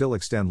can still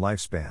extend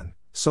lifespan,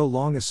 so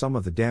long as some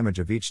of the damage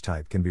of each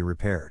type can be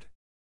repaired.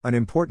 An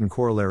important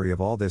corollary of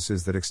all this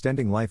is that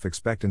extending life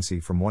expectancy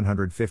from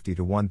 150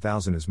 to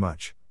 1000 is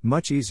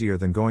much easier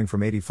than going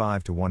from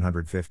 85 to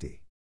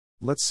 150.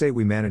 Let's say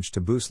we manage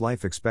to boost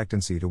life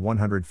expectancy to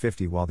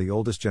 150 while the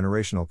oldest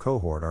generational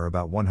cohort are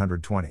about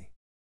 120.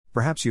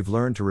 Perhaps you've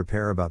learned to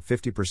repair about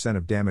 50%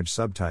 of damaged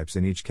subtypes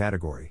in each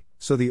category,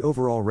 so the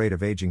overall rate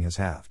of aging has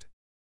halved.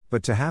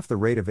 But to half the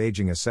rate of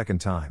aging a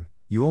second time,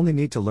 you only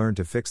need to learn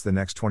to fix the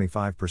next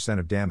 25%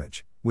 of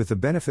damage, with the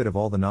benefit of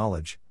all the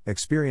knowledge,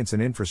 experience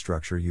and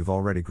infrastructure you've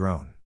already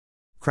grown.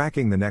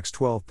 Cracking the next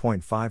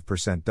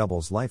 12.5%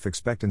 doubles life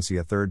expectancy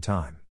a third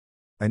time.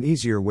 An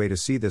easier way to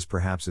see this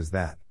perhaps is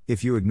that,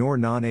 if you ignore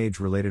non-age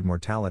related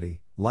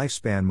mortality,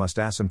 lifespan must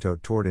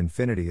asymptote toward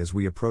infinity as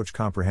we approach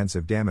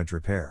comprehensive damage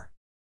repair.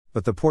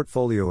 But the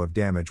portfolio of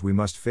damage we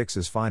must fix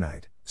is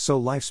finite, so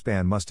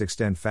lifespan must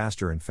extend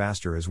faster and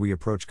faster as we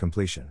approach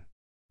completion.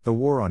 The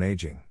war on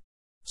aging.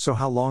 So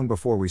how long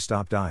before we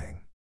stop dying?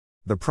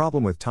 The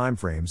problem with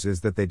timeframes is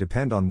that they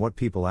depend on what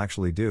people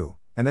actually do,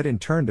 and that in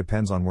turn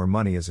depends on where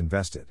money is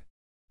invested.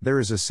 There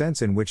is a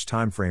sense in which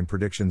timeframe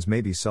predictions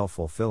may be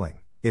self-fulfilling.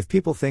 If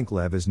people think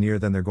LEV is near,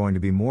 then they're going to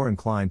be more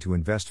inclined to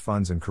invest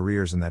funds and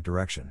careers in that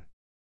direction.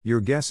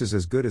 Your guess is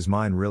as good as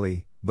mine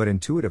really, but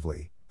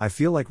intuitively, I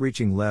feel like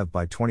reaching LEV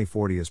by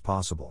 2040 is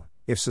possible,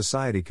 if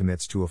society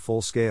commits to a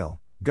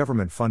full-scale,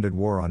 government-funded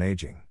war on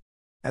aging.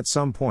 At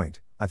some point,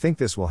 I think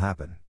this will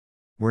happen.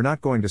 We're not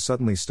going to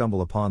suddenly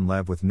stumble upon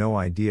LEV with no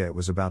idea it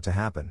was about to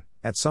happen.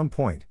 At some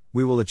point,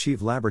 we will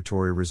achieve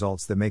laboratory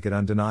results that make it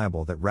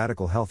undeniable that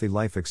radical healthy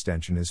life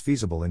extension is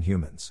feasible in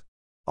humans.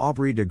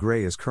 Aubrey de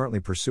Grey is currently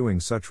pursuing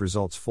such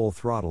results full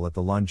throttle at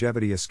the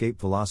Longevity Escape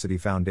Velocity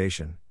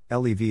Foundation,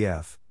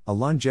 LEVF, a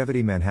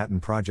longevity Manhattan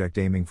project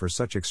aiming for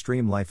such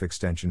extreme life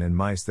extension in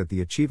mice that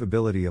the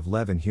achievability of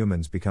LEV in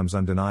humans becomes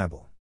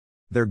undeniable.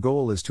 Their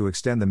goal is to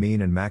extend the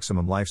mean and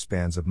maximum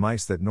lifespans of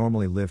mice that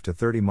normally live to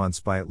 30 months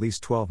by at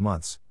least 12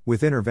 months,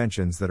 with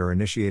interventions that are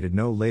initiated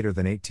no later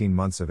than 18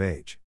 months of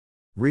age.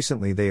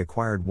 Recently they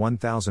acquired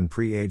 1,000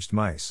 pre-aged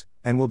mice,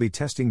 and will be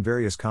testing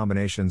various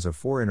combinations of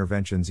 4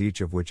 interventions,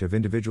 each of which have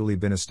individually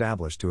been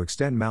established to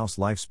extend mouse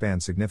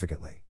lifespan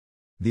significantly.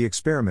 The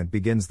experiment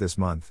begins this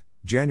month,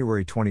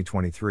 January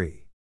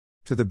 2023.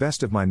 To the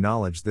best of my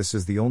knowledge, this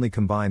is the only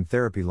combined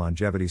therapy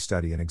longevity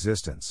study in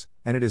existence,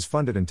 and it is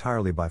funded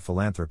entirely by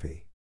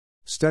philanthropy.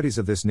 Studies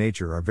of this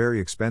nature are very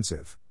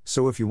expensive,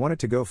 so if you want it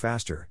to go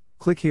faster,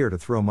 click here to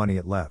throw money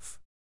at LEV.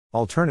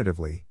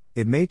 Alternatively,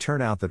 it may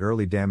turn out that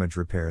early damage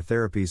repair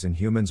therapies in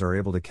humans are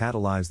able to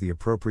catalyze the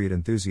appropriate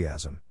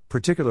enthusiasm,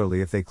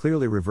 particularly if they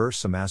clearly reverse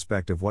some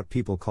aspect of what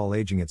people call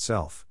aging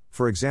itself,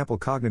 for example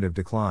cognitive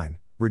decline,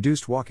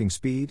 reduced walking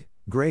speed,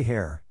 gray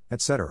hair,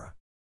 etc.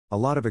 A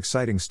lot of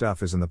exciting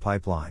stuff is in the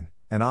pipeline,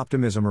 and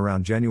optimism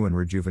around genuine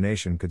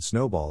rejuvenation could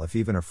snowball if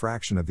even a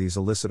fraction of these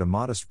elicit a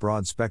modest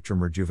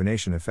broad-spectrum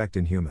rejuvenation effect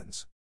in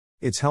humans.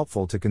 It's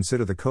helpful to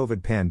consider the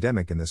COVID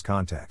pandemic in this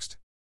context.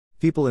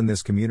 People in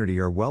this community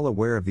are well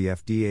aware of the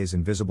FDA's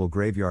invisible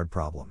graveyard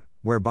problem,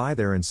 whereby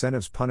their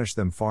incentives punish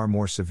them far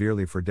more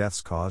severely for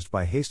deaths caused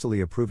by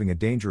hastily approving a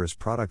dangerous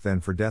product than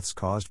for deaths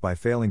caused by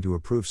failing to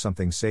approve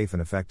something safe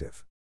and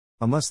effective.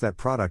 Unless that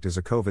product is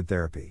a COVID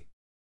therapy.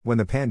 When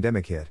the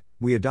pandemic hit,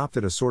 we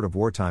adopted a sort of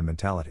wartime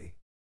mentality.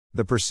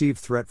 The perceived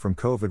threat from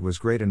COVID was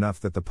great enough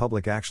that the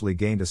public actually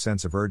gained a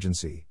sense of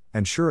urgency,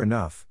 and sure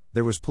enough,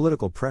 there was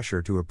political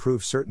pressure to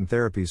approve certain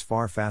therapies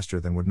far faster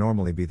than would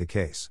normally be the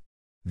case.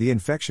 The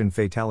infection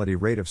fatality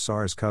rate of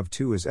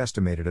SARS-CoV-2 is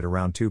estimated at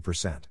around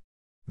 2%.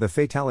 The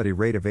fatality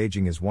rate of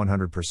aging is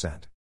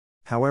 100%.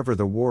 However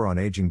the war on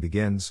aging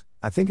begins,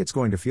 I think it's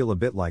going to feel a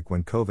bit like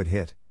when COVID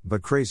hit,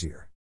 but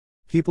crazier.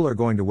 People are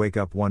going to wake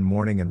up one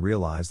morning and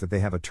realize that they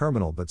have a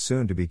terminal but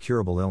soon to be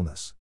curable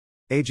illness.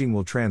 Aging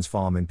will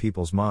transform in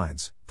people's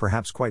minds,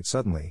 perhaps quite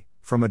suddenly,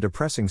 from a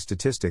depressing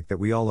statistic that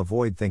we all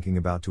avoid thinking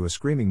about to a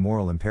screaming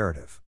moral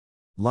imperative.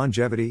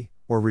 Longevity,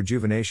 or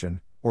rejuvenation,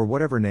 or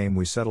whatever name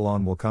we settle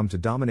on will come to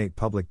dominate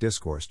public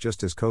discourse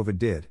just as COVID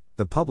did.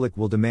 The public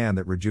will demand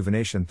that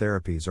rejuvenation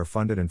therapies are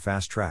funded and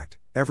fast-tracked.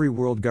 Every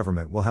world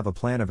government will have a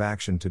plan of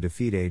action to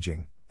defeat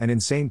aging, and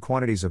insane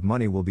quantities of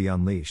money will be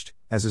unleashed,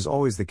 as is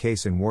always the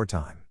case in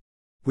wartime.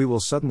 We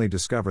will suddenly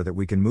discover that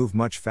we can move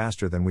much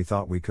faster than we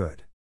thought we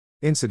could.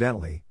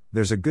 Incidentally,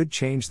 there's a good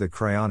change that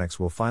cryonics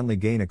will finally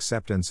gain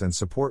acceptance and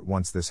support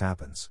once this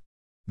happens.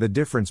 The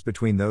difference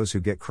between those who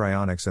get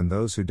cryonics and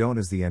those who don't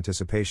is the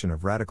anticipation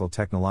of radical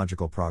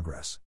technological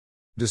progress.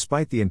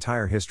 Despite the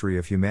entire history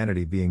of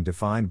humanity being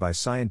defined by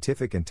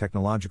scientific and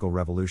technological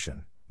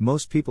revolution,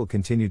 most people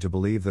continue to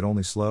believe that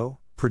only slow,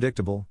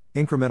 predictable,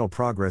 incremental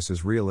progress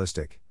is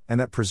realistic, and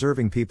that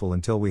preserving people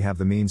until we have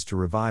the means to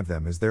revive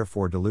them is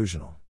therefore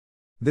delusional.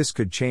 This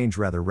could change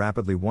rather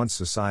rapidly once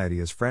society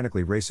is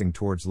frantically racing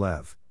towards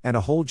LEV, and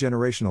a whole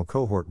generational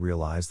cohort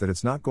realize that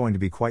it's not going to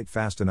be quite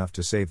fast enough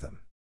to save them.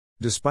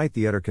 Despite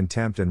the utter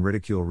contempt and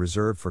ridicule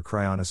reserved for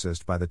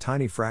cryonicists by the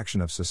tiny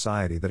fraction of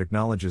society that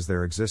acknowledges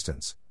their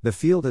existence, the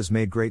field has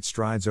made great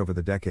strides over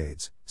the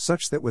decades,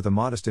 such that with a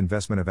modest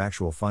investment of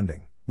actual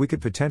funding, we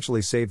could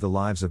potentially save the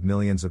lives of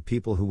millions of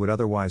people who would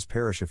otherwise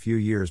perish a few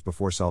years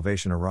before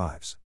salvation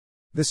arrives.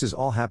 This is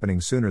all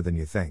happening sooner than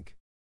you think.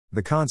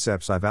 The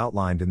concepts I've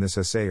outlined in this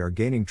essay are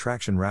gaining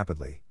traction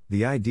rapidly.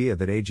 The idea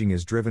that aging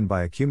is driven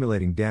by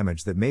accumulating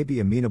damage that may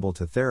be amenable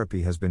to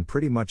therapy has been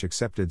pretty much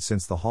accepted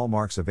since The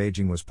Hallmarks of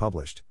Aging was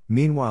published.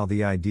 Meanwhile,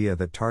 the idea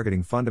that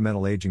targeting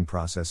fundamental aging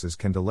processes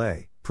can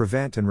delay,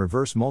 prevent, and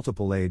reverse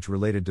multiple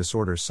age-related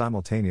disorders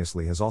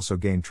simultaneously has also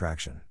gained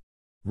traction.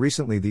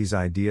 Recently, these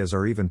ideas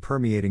are even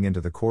permeating into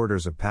the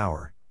corridors of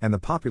power and the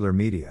popular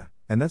media,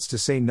 and that's to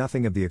say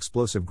nothing of the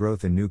explosive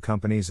growth in new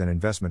companies and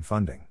investment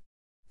funding.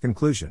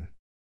 Conclusion.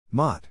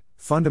 MOT.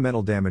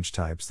 Fundamental damage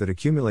types that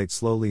accumulate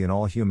slowly in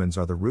all humans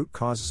are the root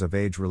causes of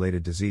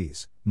age-related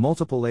disease.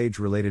 Multiple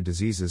age-related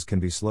diseases can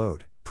be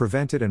slowed,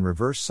 prevented, and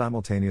reversed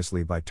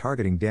simultaneously by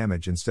targeting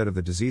damage instead of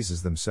the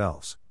diseases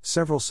themselves.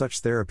 Several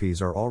such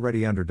therapies are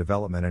already under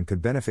development and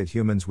could benefit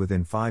humans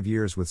within 5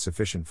 years with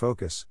sufficient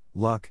focus,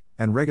 luck,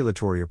 and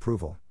regulatory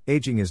approval.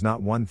 Aging is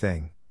not one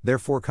thing,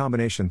 therefore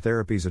combination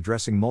therapies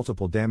addressing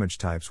multiple damage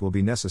types will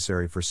be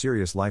necessary for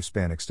serious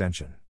lifespan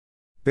extension.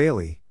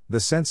 Bailey. The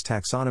sense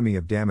taxonomy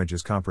of damage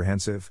is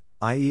comprehensive,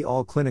 i.e.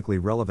 all clinically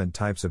relevant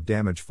types of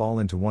damage fall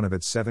into one of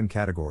its 7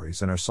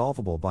 categories and are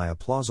solvable by a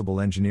plausible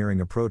engineering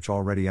approach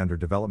already under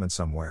development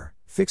somewhere.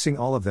 Fixing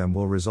all of them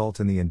will result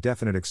in the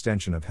indefinite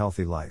extension of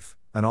healthy life.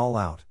 An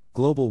all-out,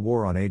 global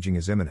war on aging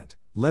is imminent.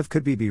 LEV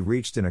could be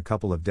reached in a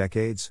couple of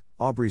decades,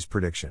 Aubrey's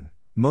prediction.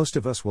 Most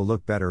of us will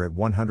look better at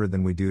 100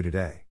 than we do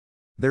today.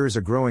 There is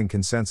a growing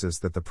consensus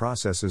that the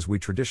processes we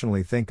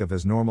traditionally think of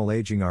as normal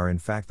aging are in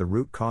fact the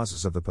root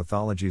causes of the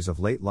pathologies of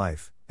late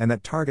life, and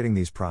that targeting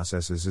these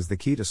processes is the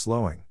key to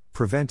slowing,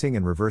 preventing,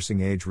 and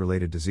reversing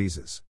age-related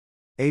diseases.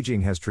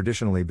 Aging has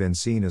traditionally been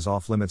seen as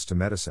off-limits to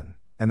medicine,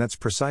 and that's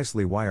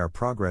precisely why our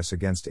progress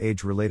against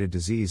age-related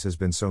disease has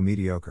been so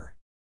mediocre.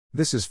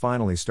 This is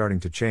finally starting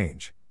to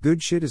change.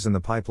 Good shit is in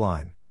the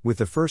pipeline, with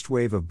the first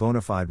wave of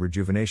bona fide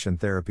rejuvenation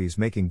therapies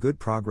making good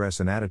progress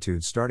and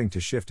attitudes starting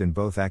to shift in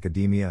both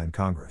academia and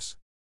Congress.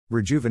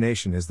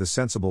 Rejuvenation is the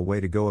sensible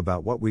way to go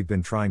about what we've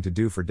been trying to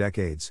do for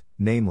decades,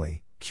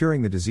 namely,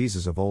 curing the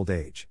diseases of old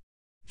age.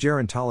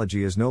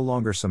 Gerontology is no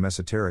longer some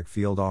esoteric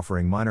field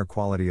offering minor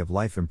quality of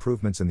life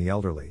improvements in the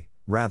elderly.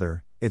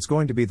 Rather, it's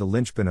going to be the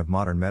linchpin of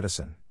modern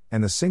medicine,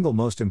 and the single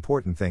most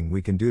important thing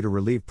we can do to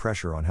relieve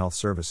pressure on health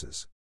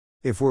services.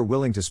 If we're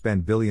willing to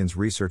spend billions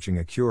researching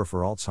a cure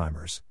for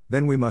Alzheimer's,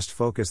 then we must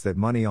focus that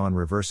money on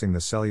reversing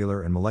the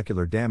cellular and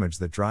molecular damage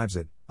that drives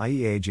it,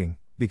 i.e. aging,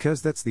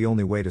 because that's the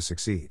only way to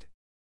succeed.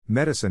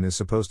 Medicine is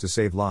supposed to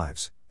save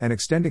lives, and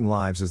extending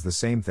lives is the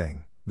same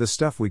thing. The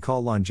stuff we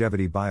call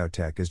longevity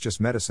biotech is just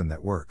medicine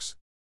that works.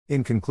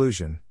 In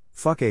conclusion,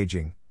 fuck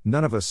aging,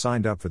 none of us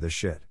signed up for this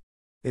shit.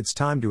 It's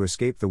time to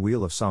escape the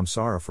wheel of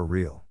samsara for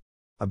real.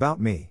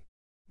 About me.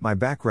 My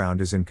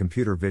background is in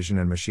computer vision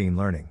and machine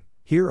learning.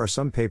 Here are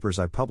some papers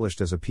I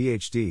published as a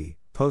PhD,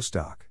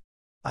 postdoc.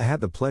 I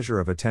had the pleasure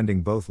of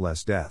attending both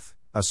Less Death,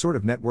 a sort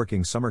of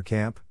networking summer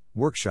camp,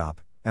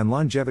 workshop, and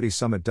Longevity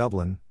Summit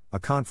Dublin, a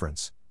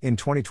conference, in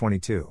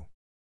 2022.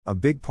 A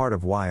big part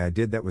of why I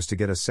did that was to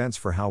get a sense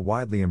for how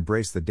widely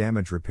embraced the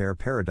damage repair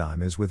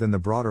paradigm is within the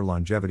broader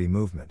longevity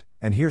movement,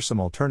 and hear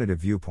some alternative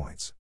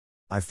viewpoints.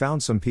 I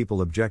found some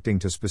people objecting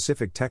to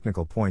specific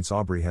technical points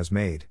Aubrey has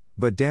made,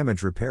 but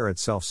damage repair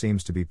itself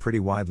seems to be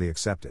pretty widely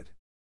accepted.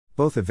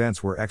 Both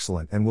events were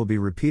excellent and will be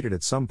repeated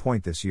at some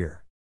point this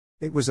year.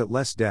 It was at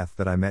Less Death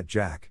that I met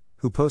Jack,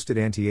 who posted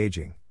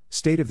Anti-Aging,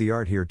 State of the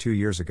Art here 2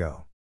 years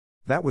ago.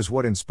 That was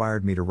what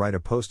inspired me to write a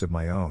post of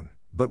my own,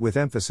 but with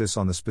emphasis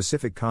on the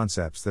specific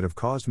concepts that have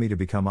caused me to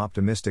become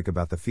optimistic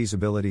about the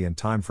feasibility and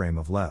timeframe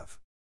of LEV.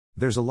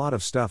 There's a lot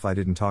of stuff I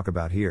didn't talk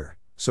about here,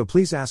 so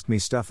please ask me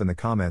stuff in the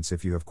comments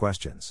if you have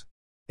questions.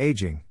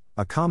 Aging,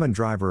 a common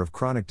driver of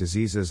chronic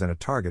diseases and a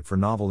target for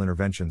novel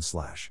interventions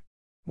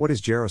 / What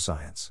is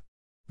geroscience?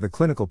 The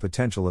clinical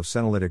potential of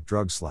senolytic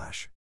drugs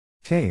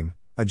 / TAME,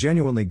 a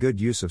genuinely good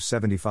use of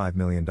 $75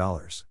 million.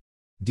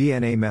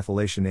 DNA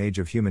methylation age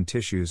of human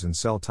tissues and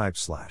cell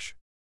types /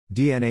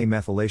 DNA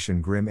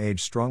methylation GRIM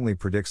age strongly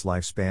predicts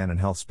lifespan and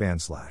health span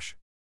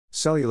 /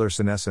 cellular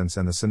senescence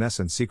and the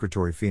senescent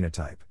secretory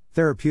phenotype,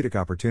 therapeutic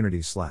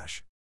opportunities /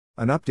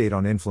 an update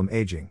on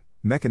aging,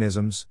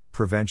 mechanisms,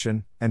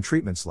 prevention, and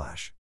treatment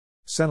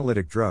 /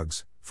 senolytic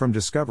drugs, from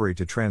discovery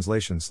to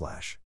translation /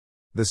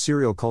 the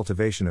serial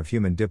cultivation of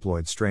human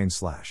diploid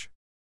strains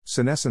 /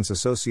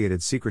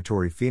 senescence-associated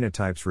secretory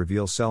phenotypes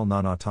reveal cell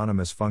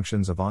non-autonomous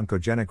functions of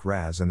oncogenic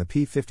RAS and the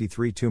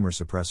p53 tumor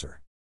suppressor.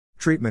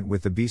 Treatment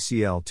with the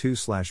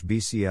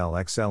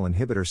BCL2/BCL-XL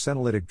inhibitor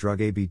senolytic drug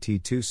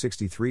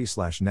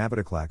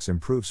ABT263/navitoclax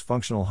improves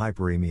functional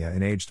hyperemia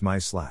in aged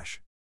mice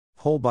 /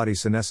 whole body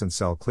senescent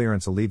cell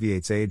clearance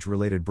alleviates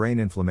age-related brain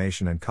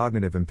inflammation and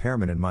cognitive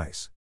impairment in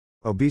mice.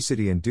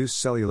 Obesity-induced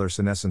cellular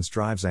senescence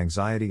drives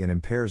anxiety and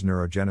impairs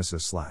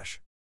neurogenesis /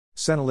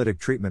 senolytic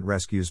treatment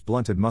rescues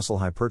blunted muscle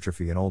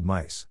hypertrophy in old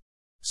mice.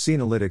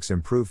 Senolytics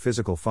improve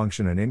physical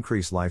function and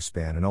increase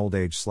lifespan in old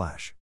age /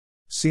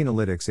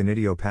 Senolytics in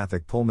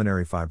idiopathic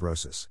pulmonary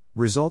fibrosis,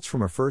 results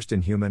from a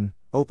first-in-human,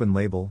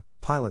 open-label,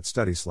 pilot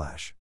study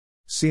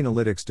 /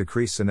 Senolytics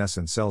decrease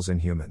senescent cells in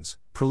humans,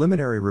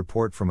 preliminary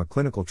report from a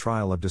clinical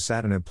trial of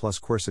dasatinib plus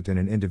quercetin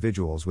in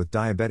individuals with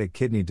diabetic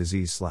kidney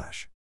disease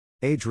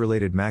 /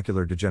 age-related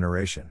macular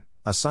degeneration,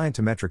 a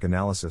scientometric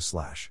analysis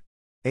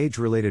 /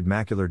 age-related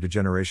macular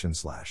degeneration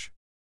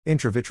 /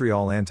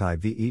 intravitreal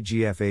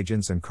anti-VEGF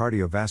agents and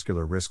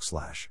cardiovascular risk /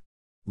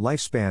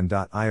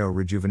 lifespan.io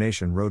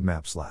rejuvenation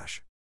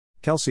roadmap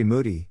 / Kelsey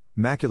Moody,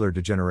 macular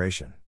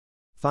degeneration.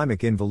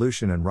 Thymic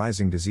involution and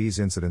rising disease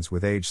incidence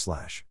with age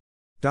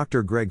 /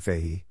 Dr. Greg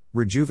Fahey,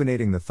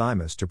 rejuvenating the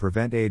thymus to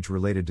prevent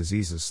age-related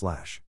diseases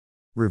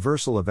 /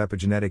 reversal of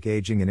epigenetic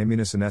aging and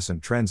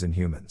immunosenescent trends in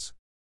humans.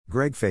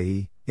 Greg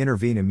Fahey,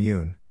 Intervene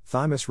Immune,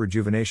 Thymus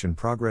Rejuvenation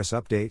Progress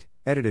Update,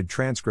 edited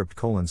transcript :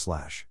 #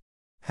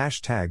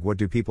 What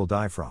do people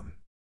die from?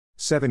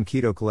 7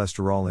 Keto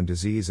cholesterol in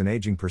disease and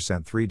aging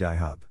 %3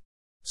 dihub.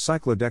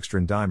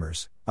 Cyclodextrin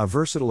dimers, a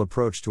versatile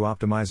approach to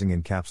optimizing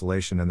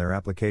encapsulation and their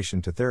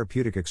application to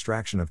therapeutic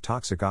extraction of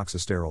toxic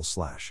oxysterols /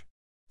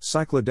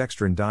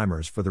 cyclodextrin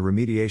dimers for the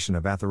remediation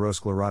of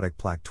atherosclerotic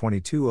plaque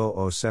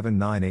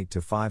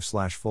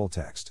 2200798-5 / full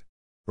text.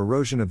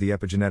 Erosion of the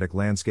epigenetic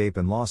landscape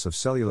and loss of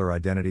cellular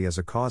identity as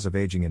a cause of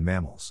aging in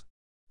mammals.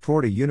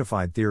 Toward a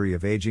unified theory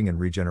of aging and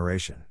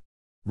regeneration.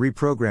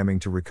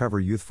 Reprogramming to recover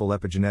youthful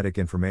epigenetic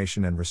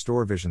information and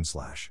restore vision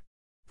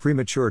 /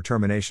 premature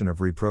termination of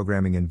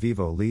reprogramming in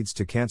vivo leads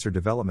to cancer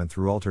development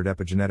through altered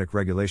epigenetic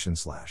regulation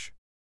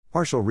 /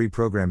 partial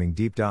reprogramming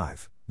deep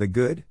dive, the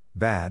good,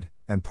 bad,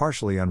 and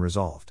partially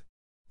unresolved.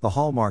 The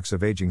hallmarks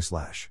of aging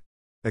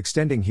 /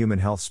 extending human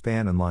health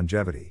span and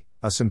longevity,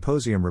 a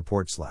symposium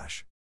report /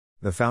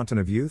 the fountain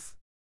of youth?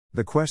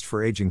 The quest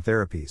for aging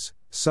therapies,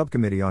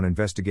 subcommittee on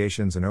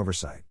investigations and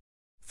oversight.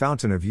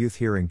 Fountain of Youth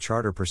Hearing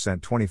Charter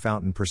 %20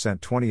 Fountain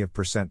 %20 of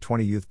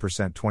 %20 Youth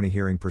 %20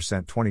 Hearing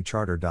 %20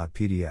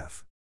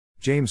 Charter.pdf.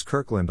 James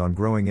Kirkland on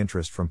growing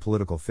interest from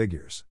political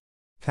figures.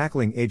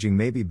 Tackling aging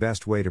may be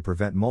best way to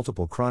prevent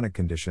multiple chronic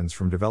conditions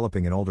from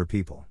developing in older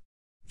people.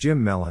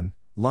 Jim Mellon,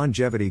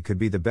 longevity could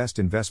be the best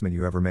investment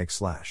you ever make /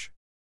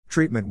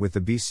 treatment with the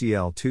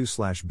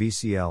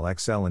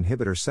BCL2/BCL-XL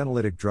inhibitor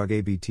senolytic drug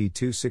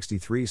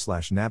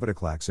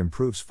ABT263/navitoclax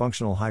improves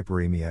functional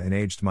hyperemia in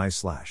aged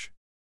mice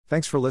 /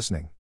 Thanks for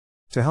listening.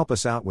 To help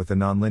us out with the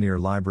Nonlinear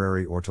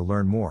Library or to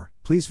learn more,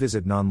 please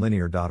visit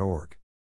nonlinear.org.